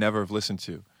never have listened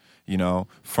to,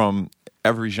 from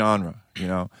every genre,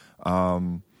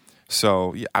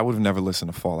 So yeah, I would have never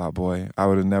listened to Fall Out Boy. I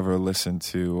would have never listened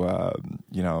to,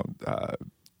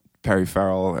 Perry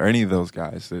Farrell or any of those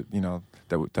guys that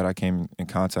that I came in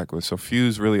contact with. So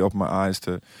Fuse really opened my eyes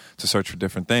to search for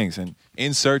different things, and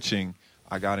in searching,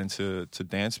 I got into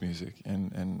dance music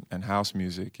and house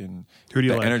music, and who do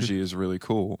you the like? energy is really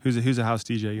cool. Who's a house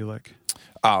DJ you like?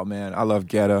 Oh man, I love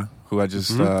Guetta, who I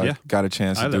just got a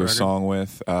chance to do a song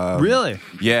with. Really?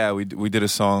 Yeah, we did a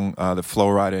song that Flo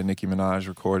Rida and Nicki Minaj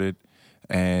recorded,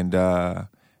 and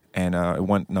it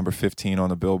went number 15 on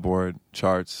the Billboard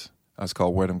charts. It's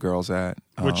called Where Them Girls At.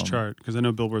 Which chart? Because I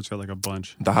know Billboard's got like a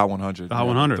bunch. The Hot 100. The Hot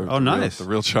 100. Oh, nice. The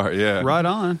real chart, yeah. Right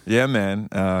on. Yeah, man.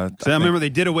 I remember they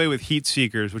did away with Heat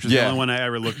Seekers, which is the only one I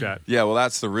ever looked at. Yeah, well,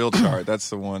 that's the real chart. That's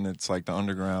the one that's like the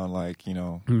underground, like,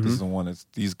 this is the one that's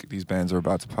these bands are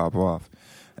about to pop off.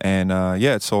 And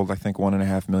it sold, I think,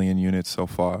 1.5 million units so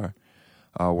far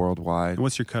worldwide. And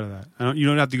what's your cut of that? You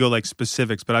don't have to go like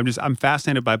specifics, but I'm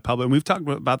fascinated by public. And we've talked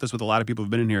about this with a lot of people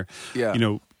who've been in here. Yeah.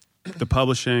 The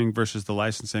publishing versus the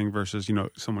licensing versus,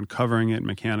 someone covering it,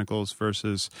 mechanicals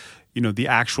versus, the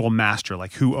actual master,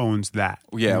 like who owns that?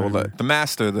 Yeah, well, the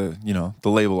master, the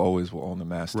label always will own the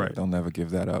master. Right. They'll never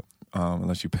give that up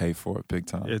unless you pay for it big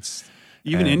time. It's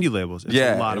even indie labels. It's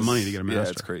a lot of money to get a master. Yeah,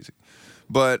 it's crazy.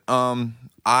 But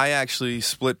I actually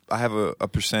split. I have a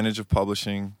percentage of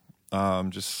publishing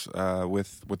just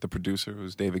with the producer,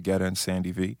 who's David Guetta and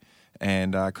Sandy V.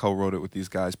 And I co-wrote it with these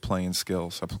guys playing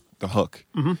skills, the hook.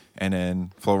 Mm-hmm. And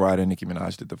then Flo Rida and Nicki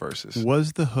Minaj did the verses.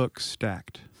 Was the hook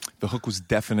stacked? The hook was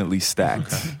definitely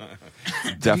stacked.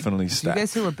 Definitely stacked. You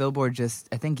guys who were Billboard just,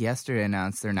 I think yesterday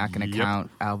announced they're not going to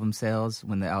count album sales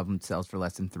when the album sells for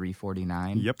less than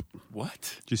 $349. Yep.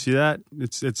 What? Do you see that?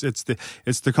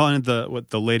 They're calling it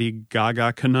the Lady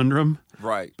Gaga conundrum.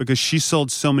 Right. Because she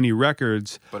sold so many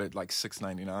records. But at like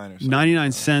 $6.99 or something.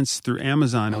 99 cents through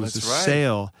Amazon. It was a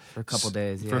sale. For a couple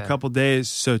days, For a couple days.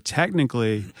 So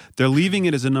technically, they're leaving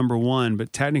it as a number one,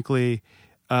 but technically,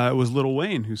 it was Lil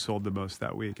Wayne who sold the most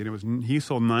that week. And he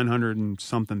sold 900 and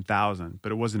something thousand,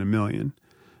 but it wasn't a million.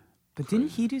 But didn't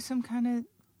he do some kind of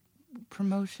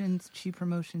cheap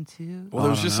promotion too? Well,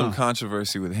 there was just some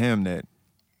controversy with him that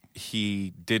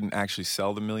he didn't actually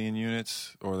sell the million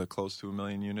units or the close to 1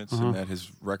 million units, and that his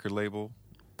record label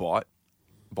bought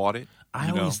it. I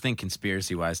always think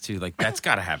conspiracy-wise, too, like, that's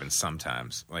got to happen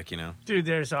sometimes. Like, Dude,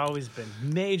 there's always been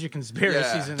major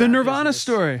conspiracies in the that Nirvana business.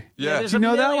 story. Yeah. There's Do you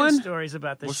know that one? Stories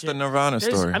about this What's shit. the Nirvana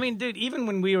story? I mean, dude, even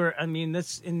when we were,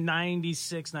 this in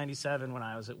 96, 97, when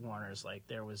I was at Warner's, like,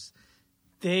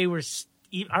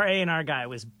 our A&R guy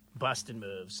was busting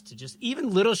moves to just,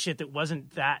 even little shit that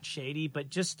wasn't that shady, but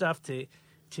just stuff to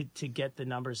get the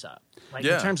numbers up. Like,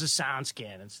 in terms of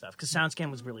SoundScan and stuff, because SoundScan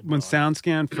was really When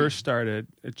SoundScan first started,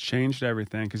 it changed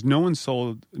everything because no one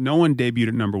debuted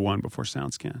at number one before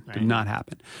SoundScan. Did not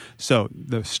happen. So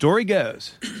the story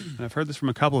goes, and I've heard this from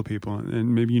a couple of people,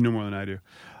 and maybe you know more than I do.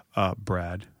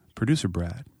 Producer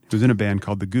Brad, who was in a band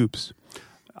called The Goops.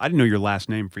 I didn't know your last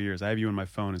name for years. I have you on my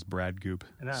phone as Brad Goop.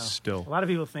 I know. Still. A lot of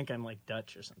people think I'm like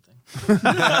Dutch or something.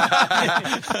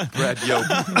 Brad Yope.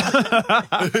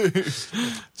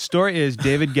 Story is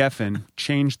David Geffen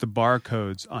changed the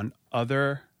barcodes on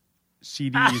other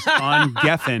CDs on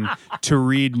Geffen to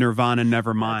read Nirvana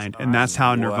Nevermind. And that's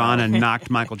how Nirvana knocked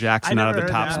Michael Jackson out of the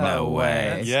top spot. No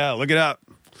way. Yeah, look it up.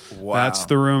 Wow. That's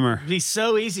the rumor. It'd be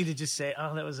so easy to just say,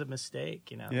 "Oh, that was a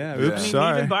mistake," Yeah, oops, I mean,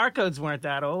 sorry. even barcodes weren't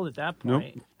that old at that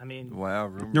point. Nope. I mean, Wow.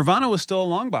 Rumor. Nirvana was still a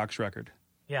long box record.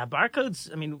 yeah,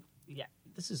 barcodes. I mean, yeah,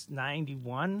 this is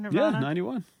 91 Nirvana. Yeah,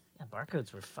 91. Yeah,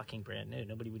 barcodes were fucking brand new.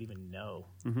 Nobody would even know.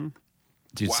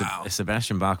 Dude, Wow.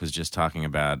 Sebastian Bach was just talking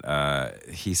about,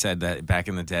 he said that back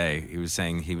in the day, he was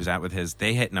saying he was out with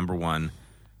they hit number one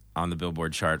on the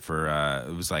Billboard chart for,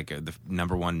 it was like the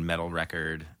number one metal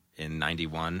record in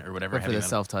 91 or whatever. But for the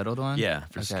self-titled one? Yeah,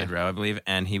 for Skid Row, I believe.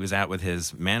 And he was out with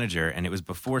his manager, and it was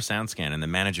before SoundScan, and the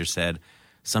manager said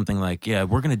something like, yeah,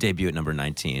 we're going to debut at number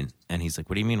 19. And he's like,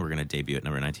 what do you mean we're going to debut at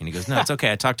number 19? He goes, no, it's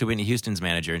okay. I talked to Whitney Houston's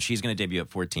manager, and she's going to debut at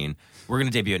 14. We're going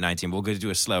to debut at 19. We'll go do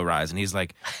a slow rise. And he's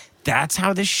like, that's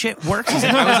how this shit works? He's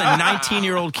like, I was a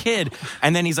 19-year-old kid.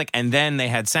 And then he's like, and then they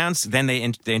had then they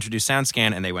introduced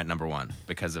SoundScan, and they went number one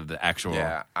because of the actual...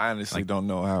 Yeah, I honestly don't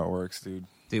know how it works, dude.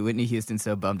 Dude, Whitney Houston's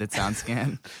so bummed at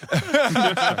SoundScan.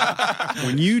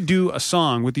 When you do a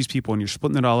song with these people and you're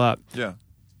splitting it all up, Yeah.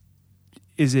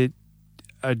 is it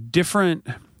a different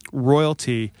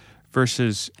royalty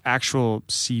versus actual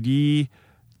CD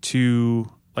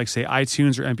to, like, say,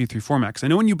 iTunes or MP3 format? Because I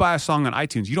know when you buy a song on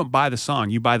iTunes, you don't buy the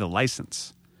song, you buy the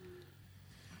license.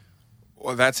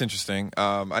 Well, that's interesting.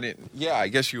 I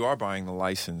guess you are buying the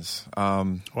license. I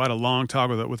had a long talk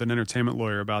with an entertainment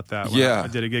lawyer about that. When Yeah. I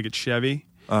did a gig at Chevy.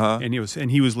 And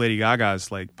he was Lady Gaga's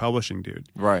like publishing dude,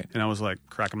 Right. And I was like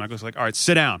cracking my knuckles, like, all right,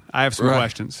 sit down. I have some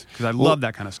questions because I love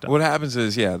that kind of stuff. What happens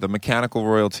is, the mechanical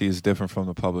royalty is different from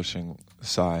the publishing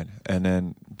side, and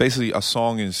then basically a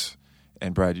song is.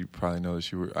 And Brad, you probably know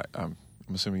this. I'm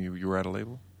assuming you were at a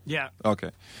label. Yeah.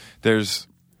 Okay.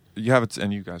 You have it,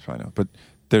 and you guys probably know, but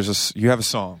you have a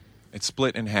song. It's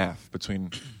split in half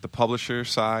between the publisher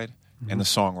side and the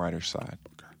songwriter side.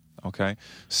 Okay.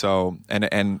 So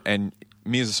and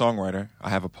me as a songwriter,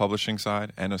 I have a publishing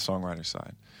side and a songwriter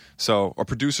side. So, or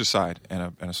producer side and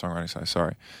a songwriting side.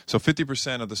 Sorry. So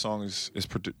 50% of the song is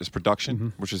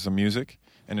production, which is the music,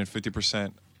 and then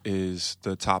 50% is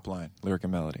the top line, lyric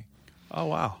and melody. Oh,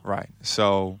 wow. Right.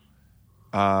 So,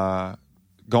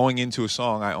 going into a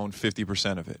song, I own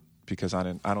 50% of it because I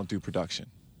don't do production.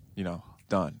 You know,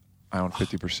 done. I own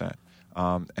 50%.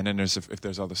 And then if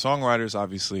there's other songwriters,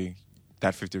 obviously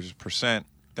that 50%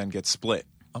 then gets split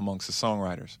amongst the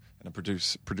songwriters, and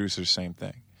the producers, same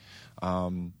thing.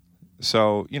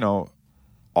 So, you know,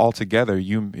 altogether,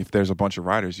 if there's a bunch of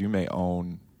writers, you may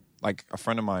own, like a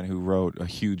friend of mine who wrote a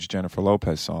huge Jennifer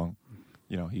Lopez song,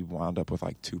 you know, he wound up with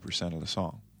like 2% of the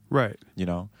song. Right. You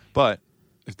know, but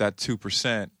if that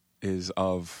 2% is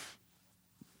of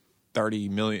 30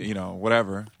 million, you know,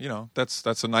 whatever, you know, that's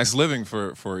a nice living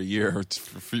for a year or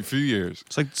for a few years.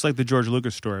 It's like the George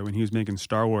Lucas story when he was making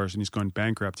Star Wars and he's going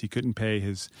bankrupt. He couldn't pay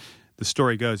the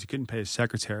story goes, he couldn't pay his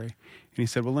secretary. And he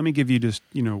said, well, let me give you just,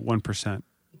 1%.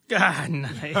 God,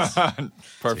 nice.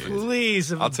 Perfect.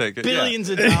 Please, I'll take it. Billions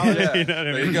of dollars. Yeah. You know what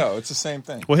I There mean? you go. It's the same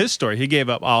thing. Well, his story, he gave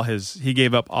up all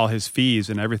his fees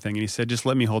and everything. And he said, just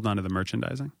let me hold on to the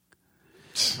merchandising.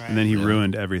 Right. And then he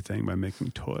ruined everything by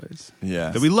making toys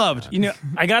Yeah. that we loved. You know,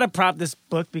 I got to prop this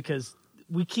book because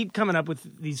we keep coming up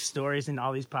with these stories in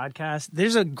all these podcasts.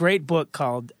 There's a great book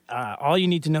called All You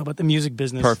Need to Know About the Music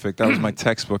Business. Perfect. That was my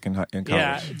textbook in college.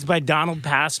 Yeah, it's by Donald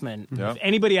Passman. Yeah. If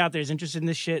anybody out there is interested in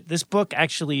this shit, this book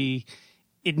actually,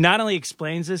 it not only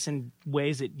explains this in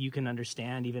ways that you can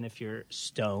understand even if you're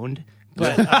stoned,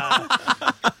 but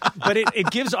but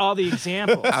it gives all the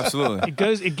examples. Absolutely.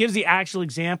 It gives the actual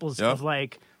examples Yep. of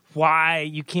like why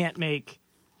you can't make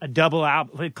a double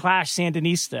album, like Clash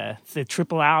Sandinista, the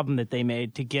triple album that they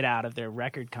made to get out of their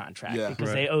record contract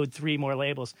because they owed 3 more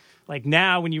labels. Like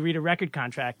now, when you read a record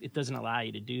contract, it doesn't allow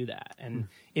you to do that, and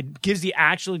it gives the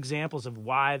actual examples of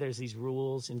why there's these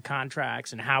rules and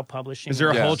contracts and how publishing. Is there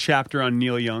a Yes. whole chapter on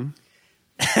Neil Young?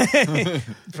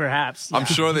 Perhaps? I'm yeah.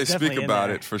 sure they He's speak definitely in about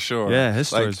there. it for sure. Yeah, his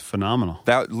story Like, is phenomenal.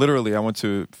 that literally, I went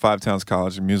to Five Towns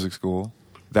College in music school.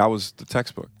 That was the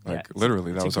textbook. Like Yeah,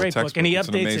 literally, that it's was a our great book, textbook. and he It's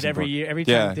an updates it amazing every book. year. Every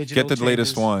time Yeah, digital get the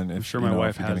latest changes. one. I'm If, sure you my know,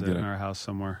 wife if you're has gonna it get in our house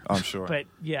somewhere. I'm sure. But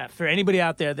yeah, for anybody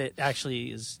out there that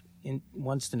actually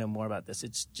wants to know more about this,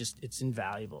 it's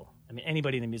invaluable. I mean,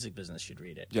 anybody in the music business should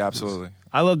read it. Yeah, absolutely.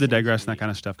 I love to digress on that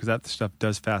kind of stuff because that stuff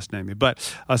does fascinate me. But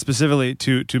specifically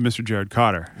to Mr. Jared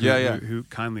Cotter, who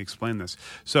kindly explained this.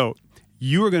 So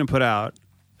you were going to put out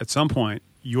at some point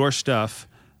your stuff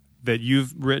that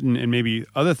you've written and maybe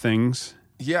other things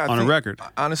Yeah, on a record.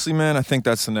 Honestly, man, I think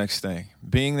that's the next thing.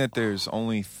 Being that there's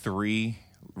only 3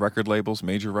 record labels,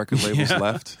 major record labels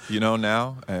left,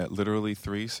 now, literally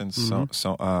 3 since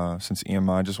since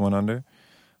EMI just went under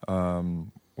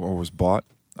or was bought.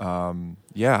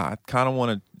 I kind of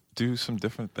want to do some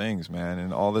different things, man,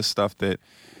 and all this stuff that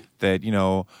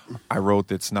I wrote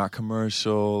that's not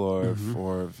commercial,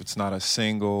 or if it's not a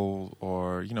single,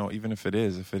 or even if it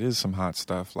is some hot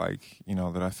stuff like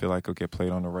that I feel like will get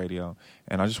played on the radio,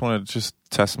 and I just want to just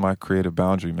test my creative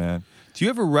boundary, man. Do you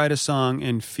ever write a song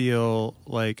and feel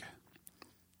like,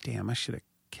 damn, I should have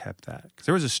kept that? Because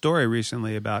there was a story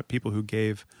recently about people who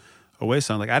gave away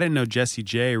songs. Like I didn't know Jesse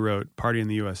J wrote "Party in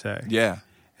the USA." Yeah,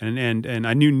 and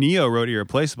I knew Neo wrote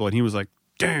 "Irreplaceable," and he was like,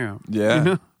 damn,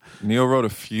 yeah. Neil wrote a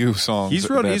few songs. He's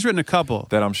written a couple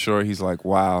that I'm sure he's like,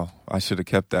 wow, I should have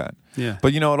kept that. Yeah.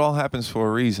 But it all happens for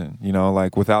a reason.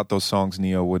 Like without those songs,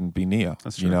 Neo wouldn't be Neo.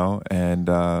 That's true.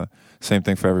 And same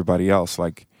thing for everybody else.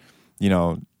 Like,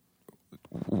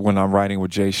 when I'm writing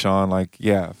with Jay Sean, like,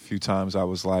 a few times I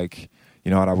was like,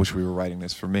 I wish we were writing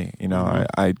this for me.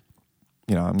 I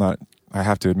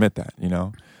have to admit that.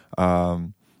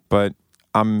 But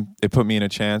it put me in a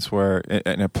chance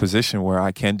in a position where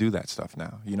I can do that stuff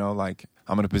now. Like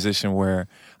I'm in a position where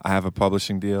I have a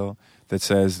publishing deal that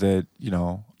says that,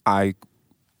 I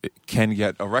can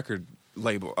get a record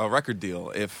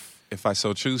deal if I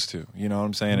so choose to, you know what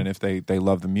I'm saying? And if they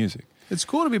love the music. It's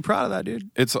cool to be proud of that,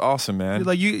 dude. It's awesome, man.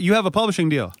 Like you have a publishing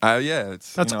deal.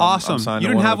 It's That's awesome. I'm You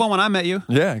didn't have one when I met you.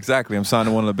 Yeah, exactly. I'm signed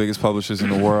to one of the biggest publishers in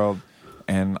the world.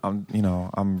 And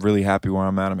I'm really happy where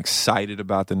I'm at. I'm excited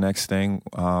about the next thing.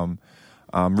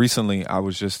 Recently, I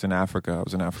was just in Africa. I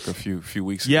was in Africa a few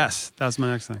weeks ago. Yes, that's my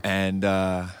next thing.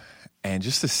 And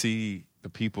just to see the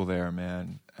people there,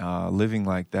 man, living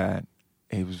like that,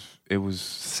 it was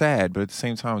sad, but at the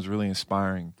same time, it was really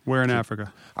inspiring. Where in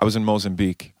Africa? I was in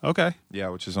Mozambique. Okay. Yeah,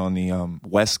 which is on the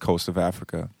west coast of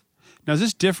Africa. Now, is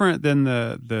this different than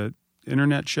the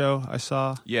internet show I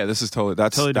saw? Yeah, this is Totally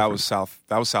that different. was South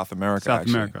America. South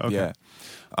actually. America, okay. Yeah.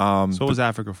 So what was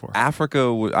Africa for?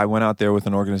 Africa, I went out there with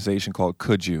an organization called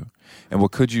Could You. And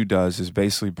what Could You does is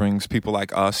basically brings people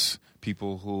like us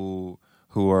people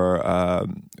who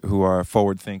are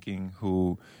forward thinking,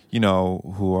 who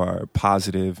are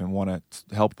positive and want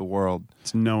to help the world.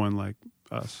 It's no one like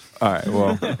us. All right,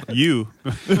 well, You.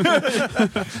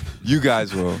 you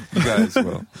guys will.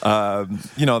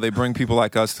 They bring people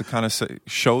like us to kind of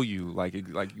show you, like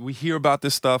we hear about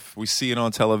this stuff, we see it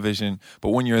on television, but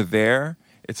when you're there,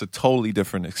 it's a totally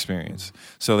different experience.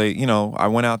 So I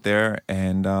went out there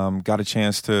and got a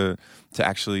chance to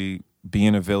actually be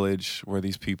in a village where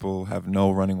these people have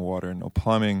no running water, no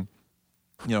plumbing.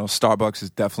 Starbucks is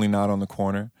definitely not on the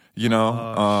corner.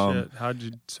 Oh, shit. How'd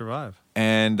you survive?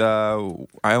 And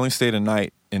I only stayed a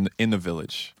night in the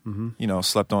village. Mm-hmm.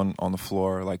 Slept on the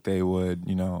floor like they would.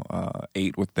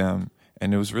 Ate with them,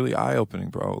 and it was really eye opening,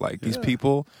 bro. Like these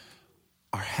people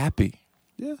are happy.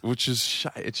 Yeah. Which is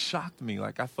it shocked me.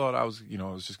 Like I thought it was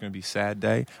just gonna be a sad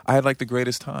day. I had like the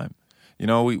greatest time.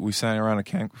 We sat around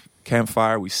a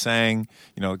campfire. We sang.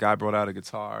 The guy brought out a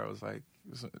guitar. It was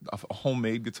a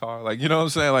homemade guitar. Like, you know what I'm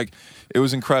saying? Like, it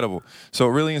was incredible. So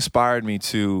it really inspired me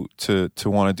to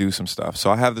want to do some stuff.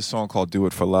 So I have this song called "Do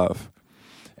It for Love,"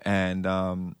 and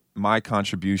my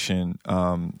contribution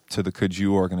to the Could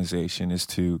You organization is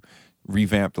to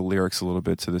revamp the lyrics a little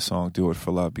bit to the song "Do It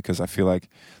for Love," because I feel like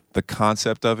the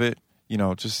concept of it,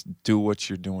 just do what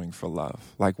you're doing for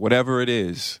love. Like, whatever it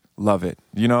is, love it.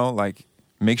 Like,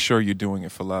 make sure you're doing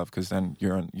it for love, because then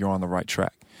you're on the right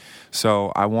track.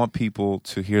 So I want people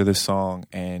to hear this song,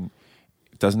 and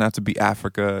it doesn't have to be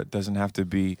Africa. It doesn't have to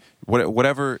be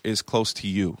whatever is close to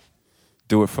you.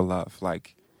 Do it for love.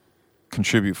 Like,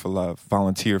 contribute for love.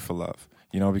 Volunteer for love.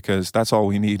 Because that's all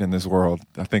we need in this world.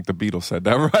 I think the Beatles said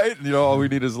that, right? All we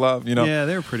need is love. Yeah,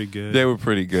 they were pretty good. They were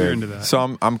pretty good. You're into that. So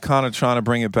I'm kind of trying to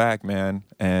bring it back, man.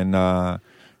 And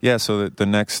so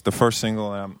the first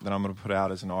single that I'm going to put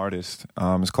out as an artist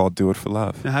is called "Do It for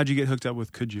Love." Now, how'd you get hooked up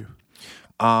with Could You?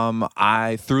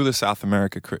 Through the South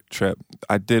America trip,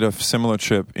 I did a similar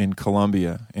trip in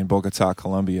Colombia, in Bogota,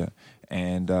 Colombia,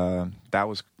 and that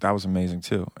was amazing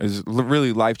too. It's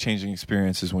really life-changing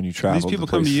experiences when you travel. These people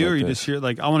come to you, or you just hear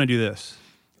like, I want to do this?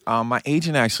 My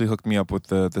agent actually hooked me up with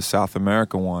the South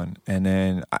America one, and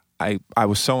then I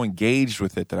was so engaged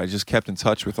with it that I just kept in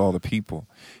touch with all the people,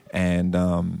 and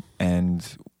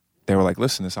they were like,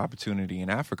 "Listen, this opportunity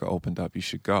in Africa opened up. You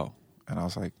should go." And I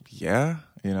was like, "Yeah,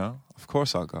 of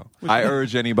course I'll go." I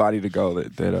urge anybody to go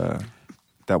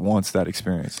that wants that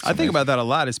experience. I think about that a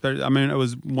lot. Especially, it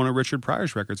was one of Richard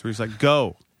Pryor's records where he's like,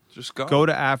 "Go, just go, go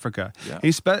to Africa." Yeah.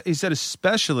 He said,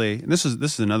 especially, and this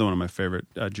is another one of my favorite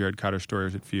Jared Cotter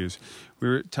stories at Fuse. We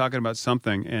were talking about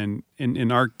something, and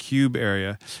in our Cube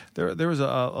area, there was a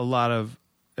lot of,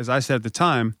 as I said at the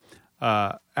time,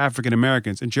 African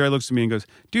Americans, and Jared looks at me and goes,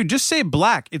 "Dude, just say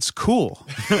black. It's cool."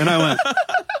 And I went,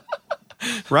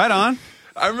 "Right on."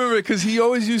 I remember because he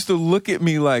always used to look at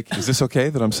me like, "Is this okay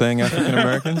that I'm saying African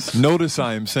Americans?" Notice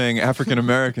I am saying African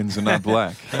Americans and not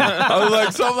black. I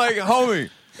was like, homie,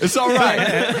 it's all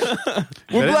right.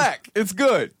 We're black. It's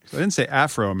good. So I didn't say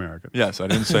Afro-American. Yes, I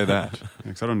didn't say that.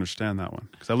 Because I don't understand that one.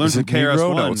 Because I learned Is from it Negro?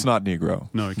 KRS-One. No, it's not Negro.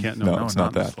 No, you can't. No, it's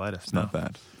not in the that. slightest. It's not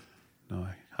that. No,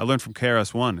 I learned from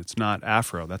KRS-One. It's not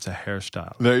Afro. That's a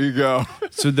hairstyle. There you go.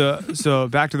 So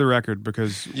back to the record,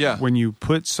 because when you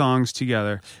put songs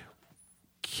together,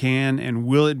 can and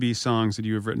will it be songs that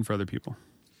you have written for other people?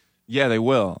 Yeah, they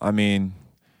will.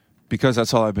 Because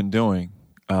that's all I've been doing.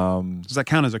 Does that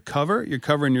count as a cover? You're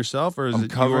covering yourself, or is I'm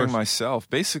it covering yours? myself.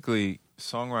 Basically,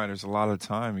 songwriters, a lot of the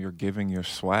time, you're giving your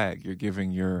swag, you're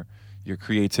giving your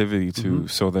creativity to,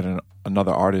 so that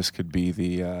another artist could be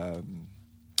the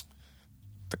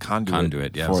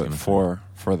conduit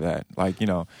for that. Like,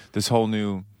 this whole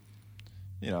new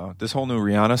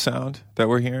Rihanna sound that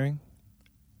we're hearing.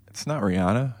 It's not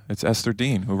Rihanna. It's Esther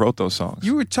Dean who wrote those songs.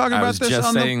 You were talking about this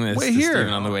on the way here.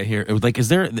 Steven on the way here. It was like, is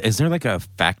there like a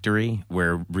factory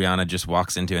where Rihanna just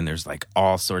walks into and there's like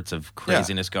all sorts of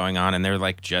craziness going on, and they're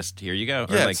like, just here you go?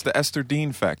 Or yeah, like, it's the Esther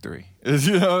Dean factory.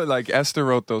 Like Esther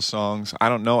wrote those songs. I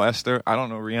don't know Esther. I don't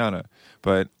know Rihanna,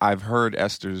 but I've heard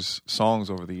Esther's songs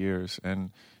over the years,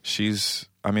 and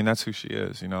that's who she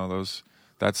is.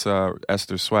 That's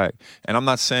Esther's swag. And I'm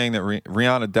not saying that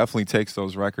Rihanna definitely takes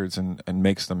those records and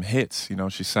makes them hits.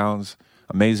 She sounds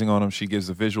amazing on them. She gives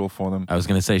the visual for them. I was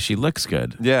going to say she looks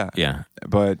good. Yeah. Yeah.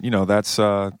 But, that's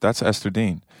Esther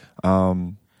Dean.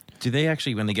 Do they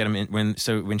actually, when they get them in,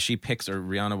 when she picks, or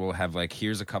Rihanna will have like,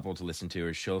 here's a couple to listen to,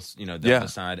 or she'll, they'll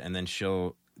decide, and then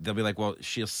they'll be like, well,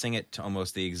 she'll sing it to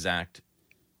almost the exact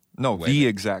way. The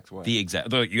exact way.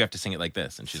 You have to sing it like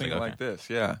this, and she's sing like, it okay. like this,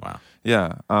 yeah. Wow.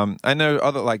 Yeah. And there are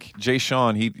other, like Jay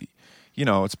Sean, he,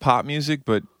 it's pop music,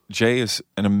 but Jay is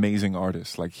an amazing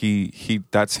artist. Like he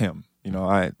that's him.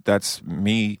 That's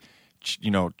me,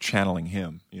 channeling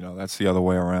him. That's the other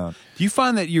way around. Do you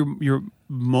find that you're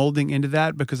molding into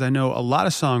that? Because I know a lot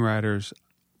of songwriters,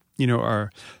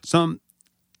 are some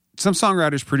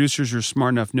songwriters, producers are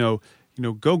smart enough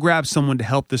go grab someone to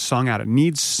help this song out. It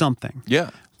needs something. Yeah.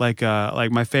 Like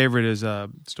my favorite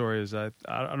story is I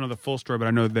don't know the full story, but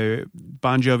I know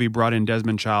Bon Jovi brought in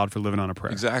Desmond Child for Living on a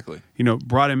Prayer. Exactly.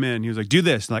 Brought him in. He was like, do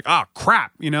this. And like, oh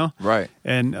crap, Right.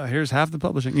 And here's half the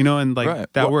publishing, and like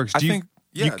right. that Well, works. I think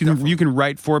you can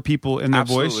write for people in their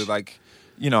Absolutely. voice. Like,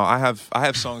 I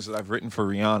have songs that I've written for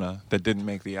Rihanna that didn't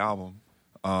make the album,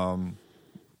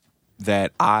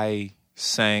 that I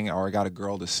sang or I got a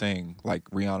girl to sing like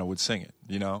Rihanna would sing it,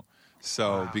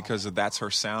 So because that's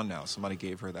her sound now, somebody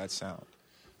gave her that sound,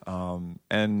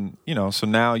 and so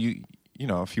now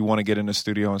if you want to get in the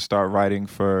studio and start writing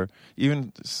for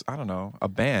even a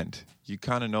band, you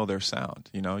kind of know their sound,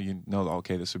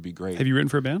 okay, this would be great. Have you written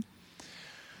for a band?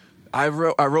 I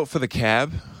wrote for the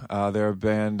Cab. They're a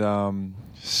band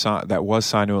that was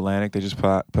signed to Atlantic. They just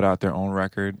put out their own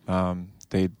record.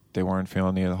 They weren't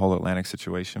feeling the whole Atlantic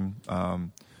situation,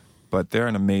 but they're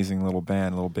an amazing little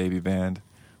band, little baby band.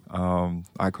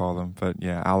 I call them, but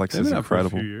yeah, Alex They've is been out for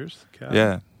incredible. a few years. Cat.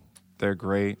 Yeah, they're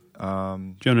great.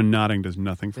 Jonah nodding does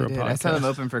nothing for a podcast. I saw them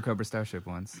open for Cobra Starship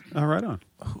once. Oh, right on.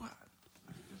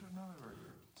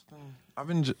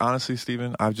 Honestly,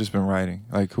 Steven, I've just been writing.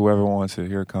 Like, whoever wants it,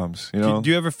 here it comes. Do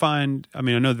you ever find? I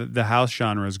mean, I know that the house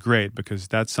genre is great because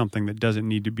that's something that doesn't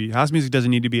need to be. House music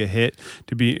doesn't need to be a hit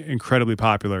to be incredibly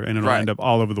popular, and it'll Right. end up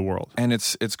all over the world. And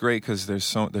it's great because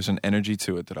there's an energy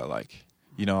to it that I like.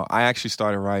 I actually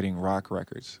started writing rock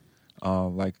records,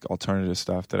 like alternative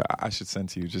stuff that I should send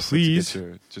to you just Please.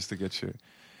 to get your,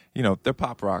 they're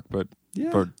pop rock, but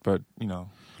Yeah. but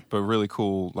really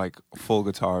cool, like full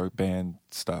guitar band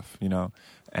stuff, and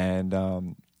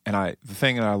the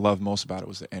thing that I loved most about it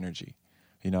was the energy,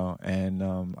 and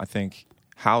I think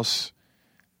house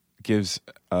gives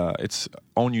its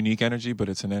own unique energy, but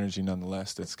it's an energy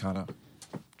nonetheless that's kind of,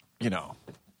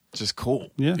 just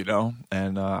cool, Yeah.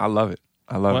 and I love it.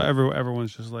 I love it.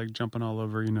 Everyone's just like jumping all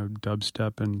over,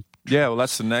 dubstep and Yeah, well,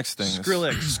 that's the next thing.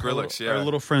 Skrillex, yeah. Our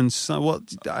little friend. Well,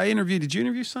 did you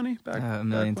interview Sonny back A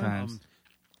million back when? times.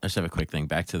 I just have a quick thing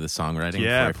back to the songwriting.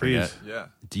 Yeah, before I forget. please. Yeah.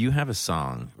 Do you have a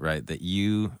song, right, that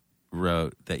you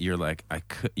wrote that you're like,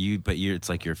 it's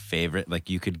like your favorite, like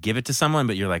you could give it to someone,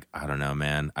 but you're like, I don't know,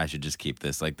 man, I should just keep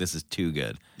this. Like, this is too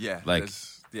good. Yeah. Like,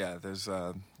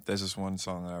 There's this one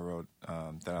song that I wrote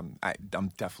that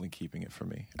I'm definitely keeping it for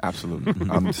me. Absolutely.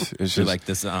 It's you're just like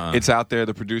this. It's out there.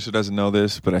 The producer doesn't know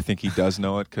this, but I think he does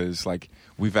know it because like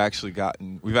we've actually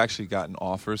gotten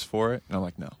offers for it, and I'm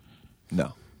like,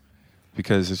 no,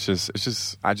 because it's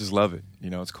just I just love it.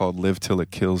 It's called "Live Till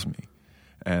It Kills Me,"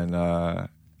 and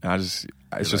it's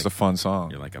just like- a fun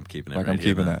song. You're like, I'm keeping it. Like right I'm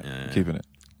here, keeping man. that. Yeah, yeah. Keeping it.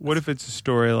 What if it's a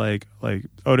story like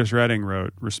Otis Redding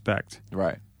wrote "Respect,"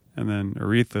 Right. and then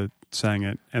Aretha sang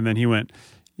it, and then he went,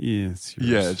 "Yeah, it's yours."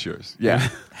 Yeah, it's yours. Yeah,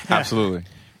 absolutely.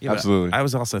 Yeah, but Absolutely. I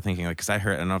was also thinking, like, because I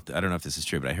heard, I don't know if this is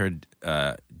true, but I heard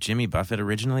Jimmy Buffett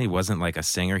originally wasn't like a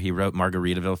singer. He wrote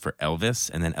Margaritaville for Elvis,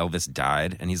 and then Elvis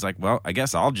died, and he's like, well, I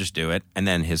guess I'll just do it. And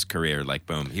then his career, like,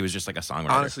 boom, he was just like a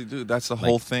songwriter. Honestly, dude, that's the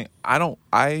whole thing.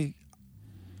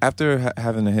 After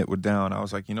having the hit with Down, I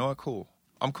was like, you know what, cool.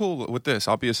 I'm cool with this.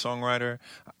 I'll be a songwriter.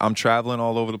 I'm traveling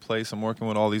all over the place. I'm working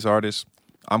with all these artists.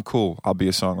 I'm cool. I'll be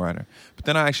a songwriter. But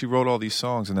then I actually wrote all these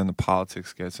songs, and then the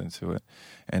politics gets into it.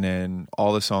 And then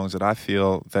all the songs that I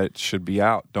feel that should be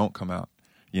out don't come out,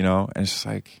 And it's just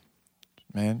like,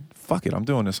 man, fuck it. I'm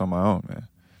doing this on my own,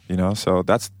 man. So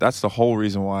that's the whole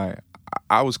reason why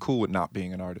I was cool with not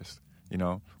being an artist,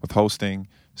 with hosting,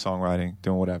 songwriting,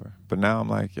 doing whatever. But now I'm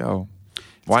like, yo,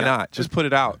 why not? Just put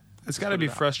it out. It's got to be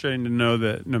frustrating to know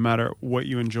that no matter what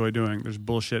you enjoy doing, there's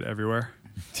bullshit everywhere.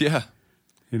 Yeah.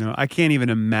 I can't even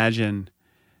imagine.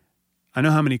 I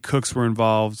know how many cooks were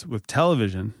involved with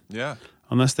television. Yeah.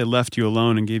 Unless they left you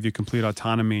alone and gave you complete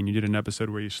autonomy and you did an episode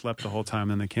where you slept the whole time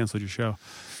and then they canceled your show.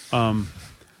 I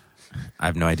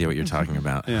have no idea what you're talking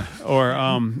about. Yeah. Or,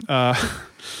 I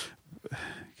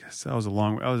guess that was a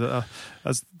long way.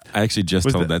 I actually just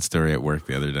Was told that- that story at work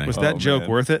the other day. Was that joke man.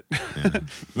 worth it?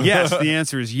 Yes. The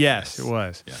answer is yes, it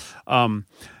was. Yeah.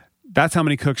 That's how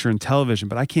many cooks are in television,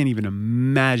 but I can't even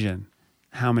imagine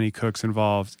how many cooks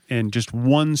involved in just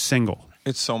one single.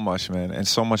 It's so much, man. And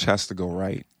so much has to go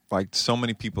right. Like, so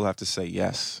many people have to say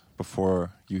yes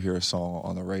before you hear a song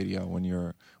on the radio when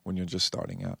you're just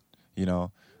starting out.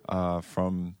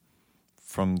 From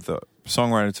the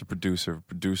songwriter to producer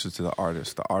to the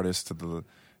artist to the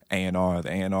A&R,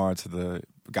 the A&R to the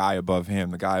guy above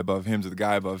him, the guy above him to the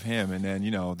guy above him, and then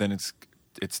then it's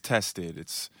tested.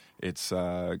 It's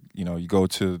you go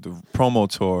to the promo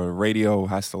tour, radio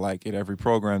has to like it, every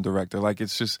program director, like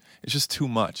it's just too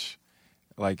much.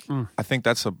 Like I think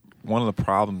that's one of the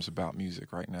problems about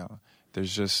music right now.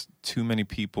 There's just too many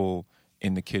people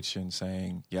in the kitchen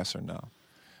saying yes or no,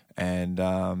 and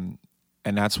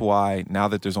that's why now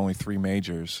that there's only 3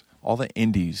 majors, all the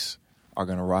indies are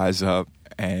going to rise up,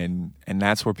 and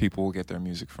that's where people will get their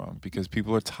music from, because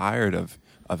people are tired of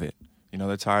it.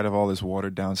 They're tired of all this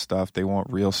watered down stuff. They want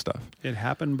real stuff. It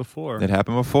happened before.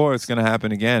 It's going to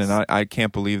happen again. And I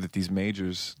can't believe that these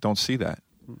majors don't see that.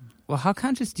 Well, how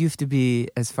conscious do you have to be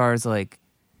as far as like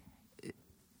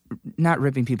not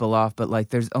ripping people off, but like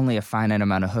there's only a finite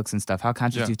amount of hooks and stuff. How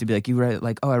conscious do you have to be like, you write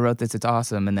like, oh, I wrote this, it's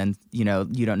awesome. And then, you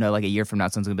don't know, like a year from now,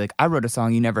 someone's going to be like, I wrote a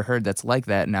song you never heard that's like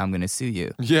that. And now I'm going to sue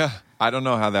you. Yeah. I don't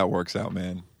know how that works out,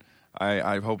 man.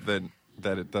 I hope that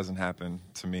it doesn't happen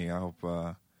to me. I hope,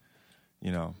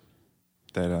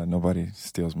 that nobody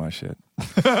steals my shit,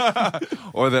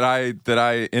 or that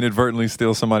I inadvertently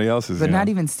steal somebody else's. But not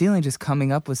even stealing, just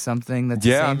coming up with something that's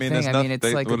the same thing. I mean, it's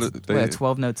a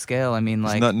 12-note scale. I mean,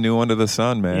 like there's nothing new under the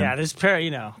sun, man. Yeah, there's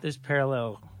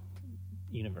parallel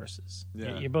universes.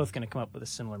 Yeah. You're both going to come up with a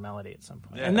similar melody at some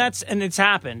point, Yeah. and it's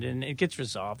happened, and it gets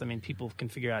resolved. I mean, people can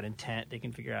figure out intent. They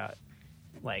can figure out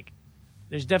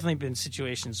there's definitely been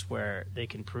situations where they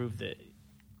can prove that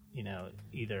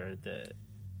either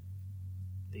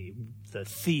the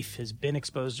thief has been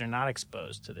exposed or not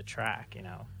exposed to the track.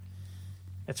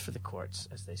 That's for the courts,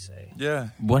 as they say. Yeah.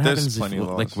 What There's happens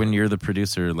if, when you're the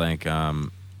producer,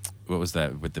 what was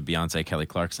that with the Beyonce Kelly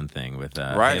Clarkson thing with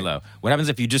Halo? What happens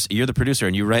if you're the producer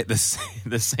and you write the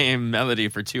same melody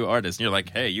for 2 artists and you're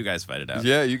like, hey, you guys fight it out?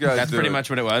 Yeah, you guys. That's pretty much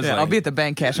what it was. Yeah, I'll be at the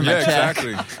bank cashing my check.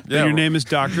 Exactly. Yeah, And your name is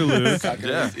Dr. Luke.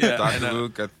 Dr.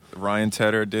 Luke. Ryan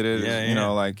Tedder did it.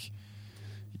 Yeah,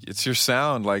 it's your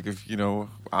sound. Like if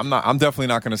I'm definitely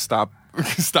not going to stop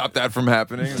that from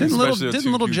happening. Didn't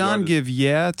Little John give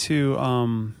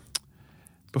to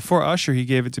before Usher? He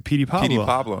gave it to Petey Pablo. Petey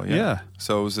Pablo, yeah.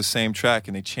 So it was the same track,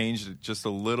 and they changed it just a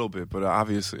little bit, but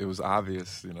it was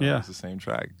obvious. It was the same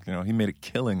track. He made a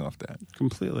killing off that.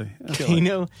 Completely.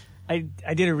 I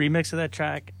did a remix of that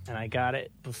track, and I got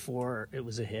it before it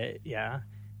was a hit. Yeah,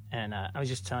 and I was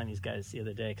just telling these guys the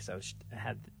other day because I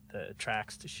had the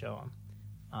tracks to show them.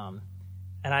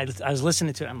 And I was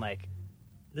listening to it. I'm like,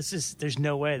 there's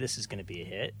no way this is going to be a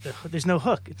hit. There's no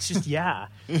hook. It's just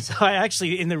So I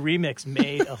actually in the remix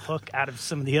made a hook out of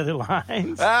some of the other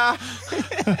lines. And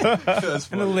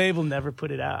the label never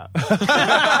put it out.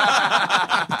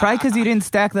 Probably because you didn't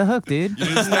stack the hook, dude. You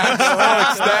didn't stack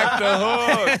the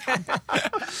hook.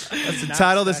 That's the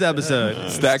title of this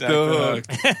episode. Stack the hook.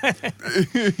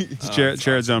 It's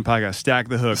Jared's own podcast. Stack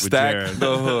the hook with Jared. Stack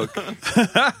the hook.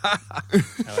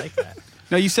 I like that.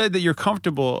 Now you said that you're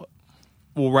comfortable.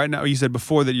 Well, right now, you said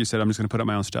before that I'm just going to put up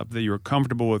my own stuff, that you were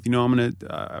comfortable with,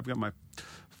 I've got my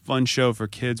fun show for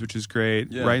kids, which is great,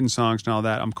 writing songs and all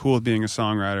that. I'm cool with being a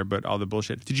songwriter, but all the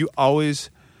bullshit. Did you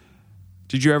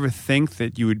ever think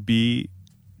that you would be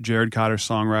Jared Cotter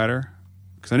songwriter?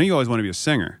 Because I know you always want to be a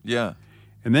singer. Yeah.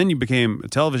 And then you became a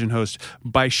television host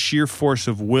by sheer force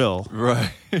of will.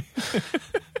 Right.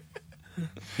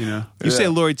 You say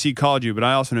Lori T called you, but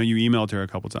I also know you emailed her a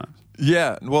couple times.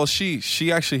 Yeah, well,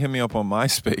 she actually hit me up on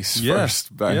MySpace first,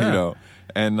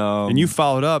 and you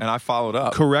followed up, and I followed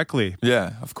up correctly.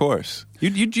 Yeah, of course.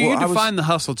 You defined the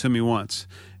hustle to me once,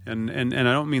 and I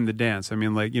don't mean the dance. I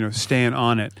mean staying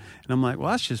on it. And I'm like,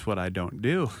 well, that's just what I don't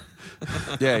do.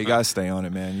 Yeah, you gotta stay on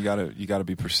it, man. You gotta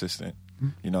be persistent.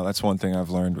 That's one thing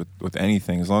I've learned with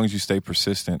anything. As long as you stay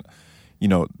persistent,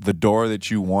 the door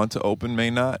that you want to open may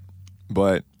not,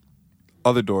 but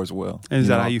other doors will. And is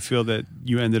that how you feel that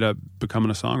you ended up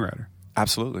becoming a songwriter?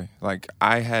 Absolutely. Like,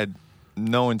 I had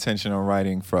no intention on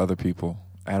writing for other people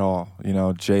at all.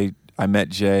 I met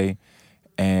Jay,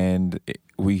 and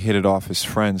we hit it off as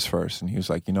friends first. And he was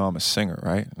like, I'm a singer,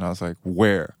 right? And I was like,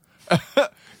 where?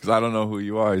 Because I don't know who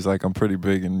you are. He's like, I'm pretty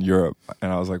big in Europe.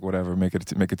 And I was like, whatever, make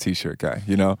a T-shirt guy.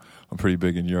 I'm pretty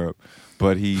big in Europe.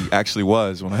 But he actually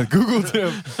was when I Googled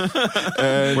him.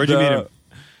 And, where'd you meet him?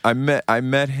 I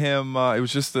met him. It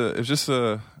was just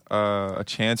a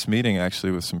chance meeting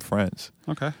actually with some friends.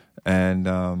 Okay.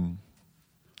 And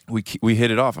we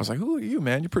hit it off. I was like, "Who are you,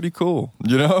 man? You're pretty cool,"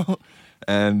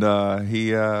 And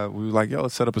we were like, "Yo,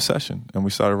 let's set up a session," and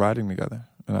we started writing together,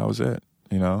 and that was it.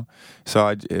 So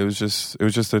it was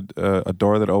just a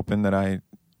door that opened that I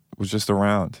was just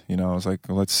around. I was like,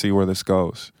 let's see where this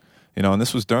goes. And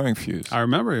this was during Fuse. I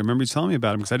remember you telling me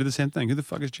about him because I did the same thing. Who the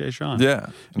fuck is Jay Sean? Yeah.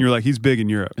 And you were like, he's big in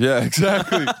Europe. Yeah,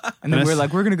 exactly. And then we're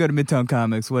like, we're going to go to Midtown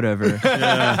Comics, whatever.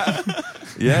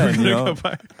 Yeah, We're you gonna know, go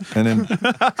buy- and then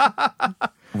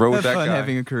wrote with Have that fun guy.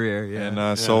 having a career. Yeah.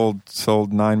 And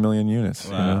sold 9 million units.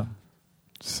 You know?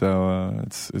 So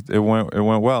it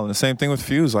went well. And the same thing with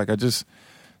Fuse. Like I just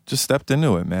stepped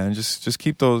into it, man. Just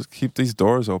keep these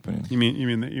doors opening. You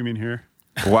mean here?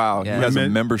 Wow, Yeah. he has My a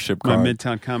mid- membership My card.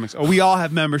 Midtown Comics. Oh, we all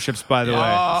have memberships, by the way.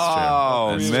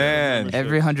 Oh That's true. man,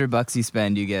 Every $100 you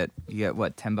spend, you get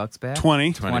what, $10 back?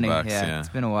 20. 20 bucks, yeah. It's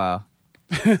been a while.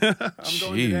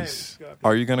 jeez.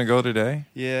 Are you gonna go today?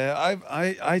 Yeah,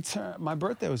 my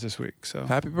birthday was this week, so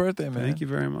Happy birthday, man! thank you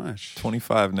very much.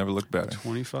 25 never looked better.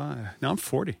 25. Now I'm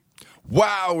 40.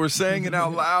 Wow, we're saying it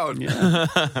out loud. Yeah,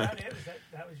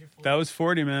 that was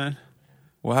 40, man.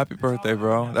 Well, happy birthday,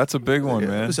 bro. That's a big one, It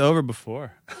man. was over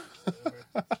before.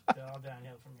 all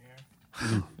downhill from here.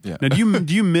 Yeah. Now, do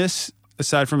you miss,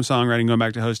 aside from songwriting, going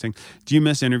back to hosting, do you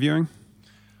miss interviewing?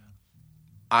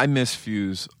 I miss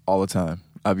Fuse all the time.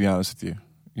 I'll be honest with you.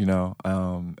 You know,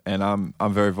 and I'm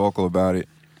very vocal about it.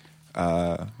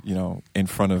 You know, in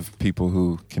front of people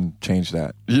who can change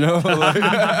that. You know, like,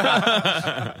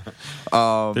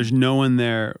 There's no one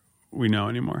there we know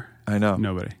anymore. I know.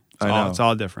 Nobody. I know. It's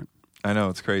all different. I know,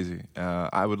 it's crazy.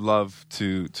 I would love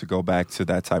to go back to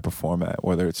that type of format,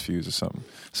 whether it's Fuse or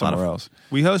somewhere else.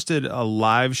 We hosted a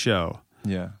live show,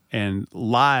 Yeah. and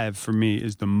live for me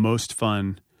is the most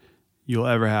fun you'll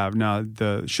ever have. Now,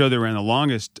 the show that ran the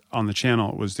longest on the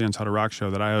channel was the Untitled Rock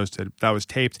show that I hosted. That was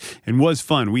taped and was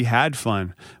fun. We had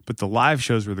fun, but the live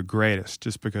shows were the greatest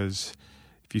just because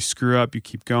if you screw up, you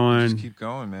keep going. Just keep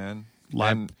going, man.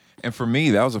 Live- And for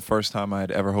me, that was the first time I had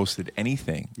ever hosted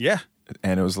anything. Yeah.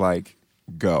 And it was like,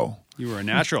 go. You were a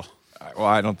natural. Well,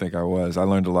 I don't think I was. I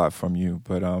learned a lot from you.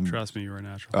 But Trust me, you were a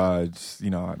natural. you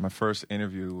know, my first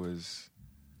interview was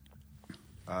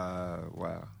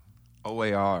wow.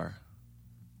 OAR.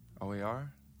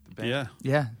 OAR? The band? Yeah.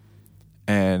 Yeah.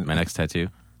 And My next tattoo.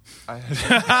 I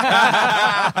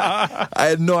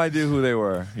had no idea who they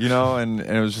were, you know, and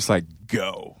it was just like,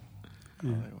 go.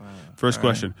 First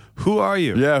question. Who are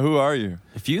you? Yeah, who are you?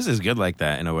 Fuse is good like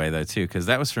that in a way though too, because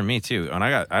that was for me too. When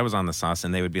I was on the sauce,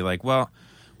 and they would be like, "Well,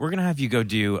 we're gonna have you go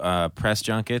do press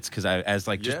junkets," because I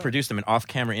just produce them in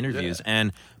off-camera interviews. Yeah.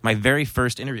 And my very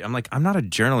first interview, I'm like, I'm not a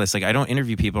journalist. Like, I don't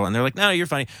interview people. And they're like, No, you're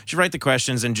funny. You should write the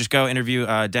questions and just go interview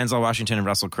Denzel Washington and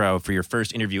Russell Crowe for your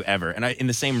first interview ever. And in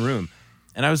the same room.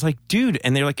 And I was like, dude.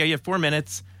 And they're like, oh, you have 4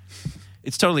 minutes.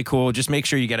 It's totally cool. Just make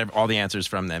sure you get all the answers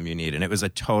from them you need. And it was a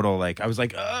total I was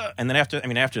like, and then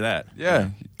after that, Yeah,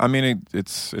 I mean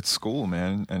it's school,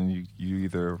 man, and you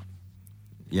either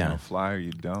you know, fly or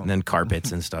you don't. And then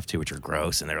carpets and stuff too, which are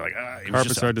gross. And they're like,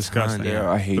 Carpets are disgusting.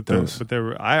 Yeah, I hate But they- those. But they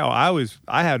were.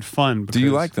 I had fun. Do you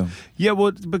because- like them? Yeah,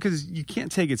 well, because you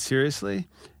can't take it seriously.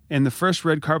 And the first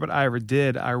red carpet I ever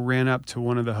did, I ran up to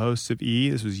one of the hosts of E!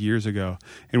 This was years ago.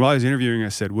 And while I was interviewing, I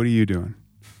said, "What are you doing?"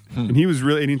 And he was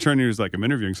really, and he turned and he was like, "I'm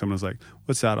interviewing someone." I was like,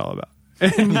 "What's that all about?"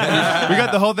 And we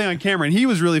got the whole thing on camera, and he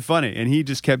was really funny. And he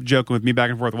just kept joking with me back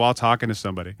and forth while talking to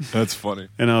somebody. That's funny.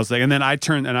 And I was like, and then I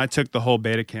turned and I took the whole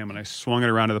beta cam and I swung it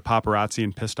around to the paparazzi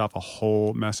and pissed off a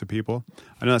whole mess of people.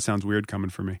 I know that sounds weird coming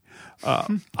from me.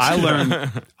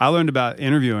 I learned about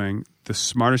interviewing. The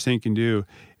smartest thing you can do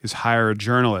is hire a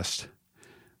journalist,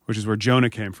 which is where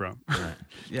Jonah came from. Because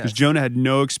Yes. Jonah had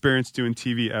no experience doing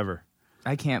TV ever.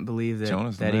 I can't believe that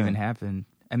Jonah's the that man. even happened.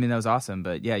 I mean, that was awesome.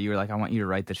 But yeah, you were like, I want you to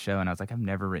write the show. And I was like, I've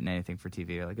never written anything for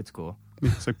TV. You're like, it's cool.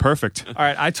 It's like perfect. All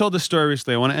right, I told this story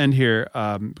recently. I want to end here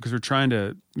because we're trying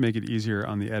to make it easier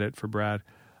on the edit for Brad.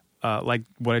 Like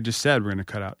what I just said, we're going to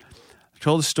cut out. I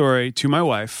told a story to my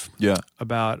wife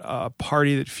about a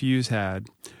party that Fuse had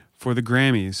for the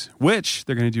Grammys, which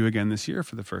they're going to do again this year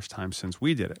for the first time since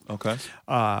we did it. Okay.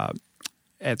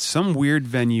 At some weird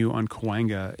venue on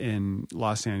Cahuenga in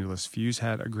Los Angeles, Fuse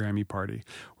had a Grammy party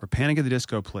where Panic at the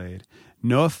Disco played.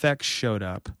 No Effects showed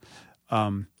up.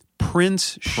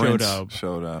 Prince showed up.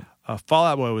 Fall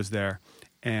Out Boy was there.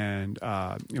 And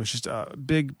it was just a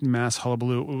big mass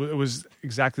hullabaloo. It was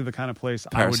exactly the kind of place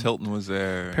Paris Hilton was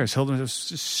there. Paris Hilton was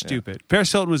just stupid.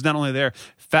 Paris Hilton was not only there,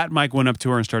 Fat Mike went up to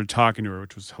her and started talking to her,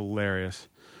 which was hilarious.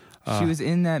 She was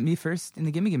in that Me First in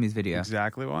the Gimme Gimmes video.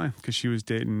 Exactly why. Because she was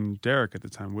dating Derek at the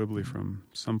time, Wibbly from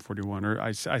Sum 41. Or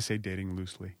I say dating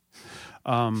loosely.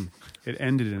 It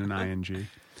ended in an ing.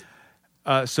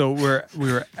 So we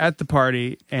were at the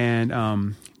party,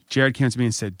 and Jared came to me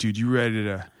and said, "Dude, you ready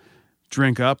to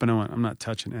drink up?" And I went, "I'm not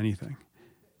touching anything."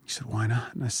 He said, "Why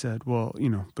not?" And I said, "Well, you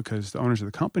know, because the owners of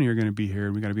the company are going to be here,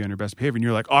 and we got to be on your best behavior." And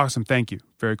you're like, "Awesome, thank you.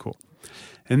 Very cool."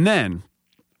 And then,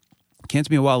 came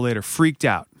to me a while later, freaked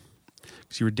out.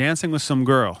 Because you were dancing with some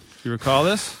girl. Do you recall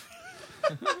this?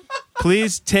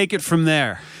 Please take it from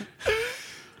there.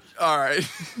 All right.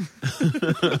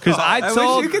 Because I I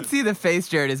told wish you could see the face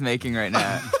Jared is making right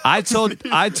now. I told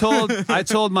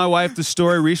my wife the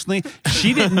story recently.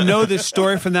 She didn't know this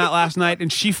story from that last night,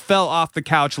 and she fell off the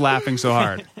couch laughing so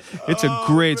hard. It's a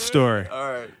great story.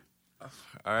 All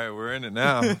right, we're in it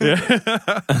now.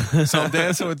 So I'm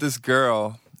dancing with this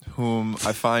girl whom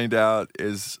I find out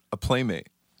is a playmate,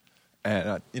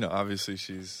 and obviously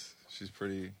she's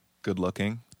pretty good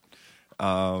looking,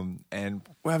 and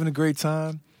we're having a great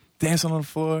time dancing on the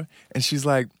floor, and she's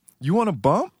like, "You want to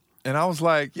bump?" And I was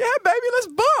like, "Yeah, baby, let's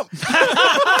bump."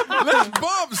 Let's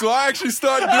bump. So I actually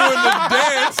start doing the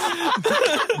dance,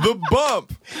 the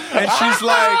bump. And she's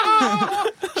like,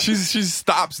 she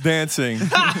stops dancing.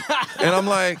 And I'm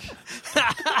like,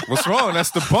 "What's wrong?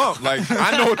 That's the bump. Like,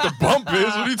 I know what the bump is.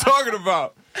 What are you talking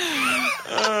about?"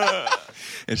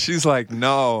 And she's like,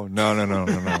 no.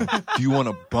 Do you want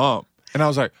to bump? And I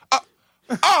was like,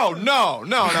 oh, no.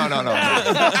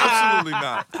 Absolutely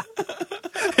not.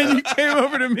 And you came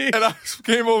over to me. And I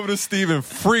came over to Steve and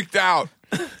freaked out.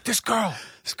 This girl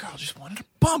just wanted to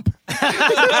bump. And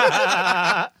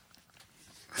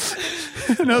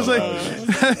I was like,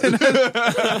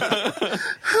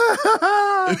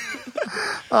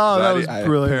 oh, that was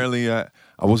brilliant. Apparently, I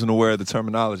wasn't aware of the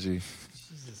terminology.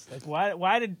 Like,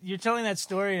 why did you're telling that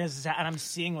story and I'm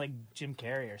seeing like Jim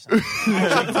Carrey or something?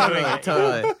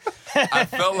 Totally. I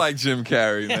felt like Jim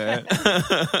Carrey, man.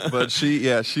 But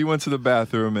she went to the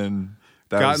bathroom and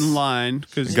got in line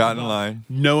because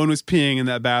no one was peeing in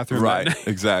that bathroom. Right, that night.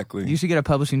 exactly. You should get a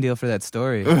publishing deal for that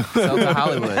story. Sell to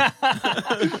Hollywood.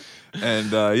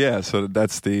 And so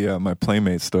that's the my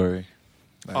Playmate story.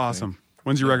 Awesome.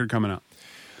 When's your record coming out?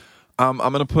 I'm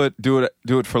gonna put do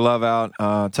it for love out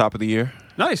top of the year.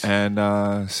 Nice.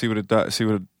 And see what it does. See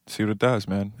what it does,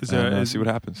 man. See what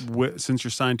happens. Since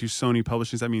you're signed to Sony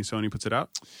Publishing, does that mean Sony puts it out?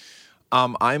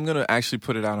 I'm gonna actually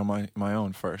put it out on my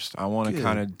own first. I want to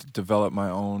kind of develop my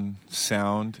own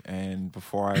sound, and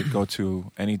before I go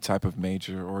to any type of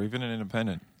major or even an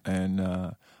independent, and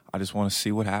I just want to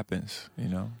see what happens,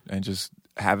 and just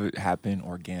have it happen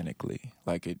organically,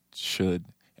 like it should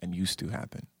and used to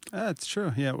happen. That's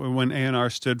true. Yeah, when A&R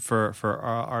stood for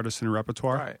artists and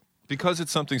repertoire, right? Because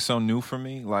it's something so new for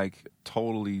me, like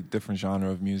totally different genre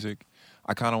of music.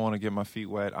 I kind of want to get my feet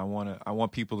wet. I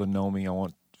want people to know me. I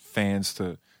want fans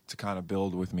to kind of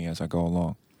build with me as I go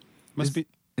along.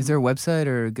 Is there a website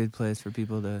or a good place for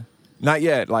people to? Not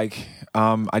yet. Like,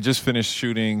 I just finished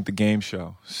shooting the game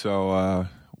show, so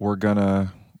we're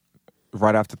gonna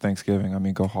right after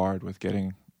Thanksgiving. Go hard with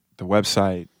getting the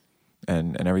website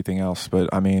and everything else.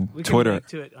 But we Twitter. can link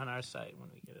to it on our site when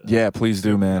we get it. Yeah, please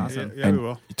do, man. Awesome. Yeah, and we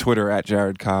will. Twitter at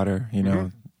Jared Cotter.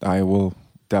 I will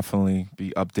definitely be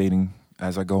updating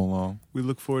as I go along. We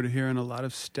look forward to hearing a lot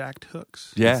of stacked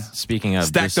hooks. Yeah. Speaking of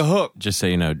Stack the hook. Just so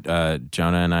you know,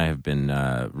 Jonah and I have been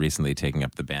recently taking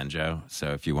up the banjo. So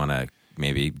if you want to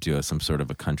maybe do some sort of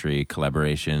a country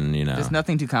collaboration, Just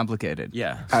nothing too complicated.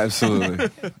 Yeah. Absolutely.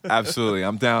 Absolutely.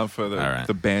 I'm down for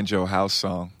the banjo house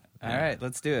song. All right,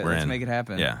 let's do it. We're Let's in. make it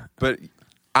happen. Yeah. But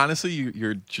honestly,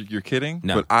 you're kidding?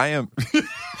 No. But I am.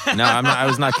 No, I'm not. I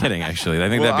was not kidding. Actually, I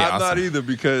think that'd be I'm awesome. not either,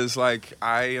 because like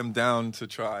I am down to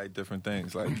try different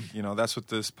things. Like that's what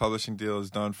this publishing deal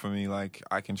has done for me. Like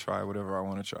I can try whatever I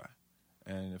want to try,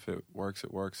 and if it works,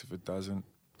 it works. If it doesn't,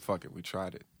 fuck it. We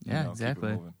tried it. Yeah, keep it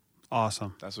exactly. moving.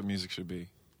 Awesome. That's what music should be.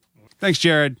 Thanks,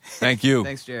 Jared. Thank you.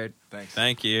 Thanks, Jared. Thanks.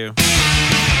 Thank you.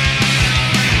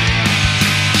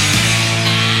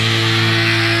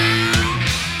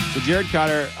 So Jared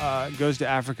Cotter goes to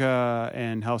Africa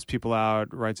and helps people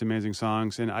out, writes amazing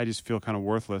songs, and I just feel kind of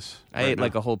worthless. I ate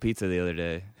like a whole pizza the other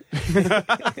day.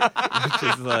 Which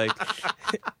is like...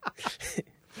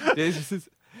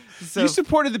 You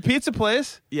supported the pizza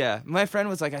place. Yeah, my friend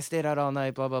was like, I stayed out all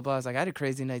night, blah, blah, blah. I was like, I had a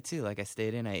crazy night too. Like, I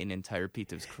stayed in, I ate an entire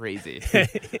pizza. It was crazy.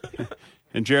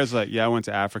 And Jared's like, yeah, I went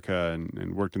to Africa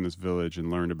and worked in this village and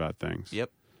learned about things.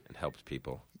 Yep. And helped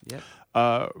people. Yep.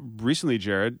 Recently,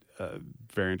 Jared,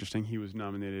 very interesting, he was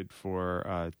nominated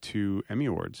for 2 Emmy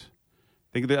Awards.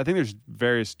 I think there's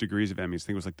various degrees of Emmys. I think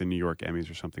it was like the New York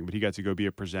Emmys or something. But he got to go be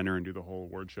a presenter and do the whole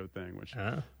award show thing, which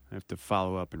I have to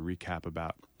follow up and recap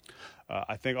about.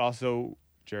 I think also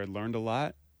Jared learned a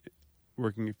lot,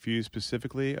 working at Fuse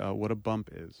specifically, what a bump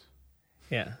is.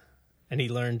 Yeah. And he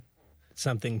learned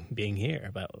something being here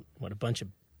about what a bunch of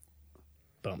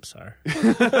bumps are.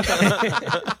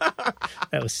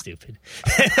 That was stupid.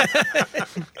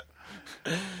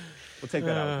 We'll take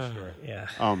that out of the story. Yeah.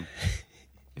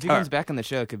 If he comes back on the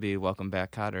show, it could be Welcome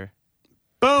Back, Cotter.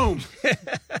 Boom!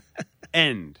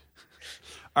 End.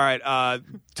 All right,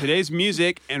 today's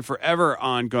music and forever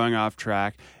on Going Off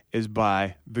Track is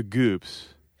by The Goops.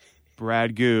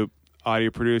 Brad Goop, audio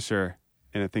producer,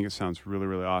 and I think it sounds really,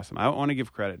 really awesome. I want to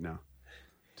give credit now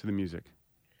to the music.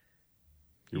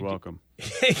 You're welcome.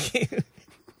 Thank you.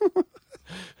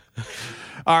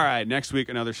 All right, next week,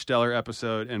 another stellar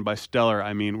episode. And by stellar,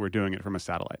 I mean we're doing it from a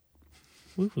satellite.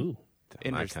 Woohoo.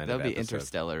 My kind That'll of be episode.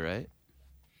 Interstellar, right?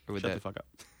 Or would Shut that the fuck up.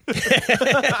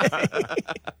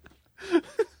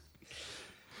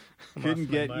 I'm Couldn't off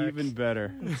my get mark. even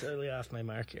better. I'm totally off my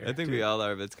mark here. I think we all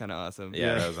are, but it's kind of awesome.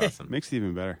 Yeah, that was awesome. Makes it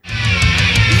even better.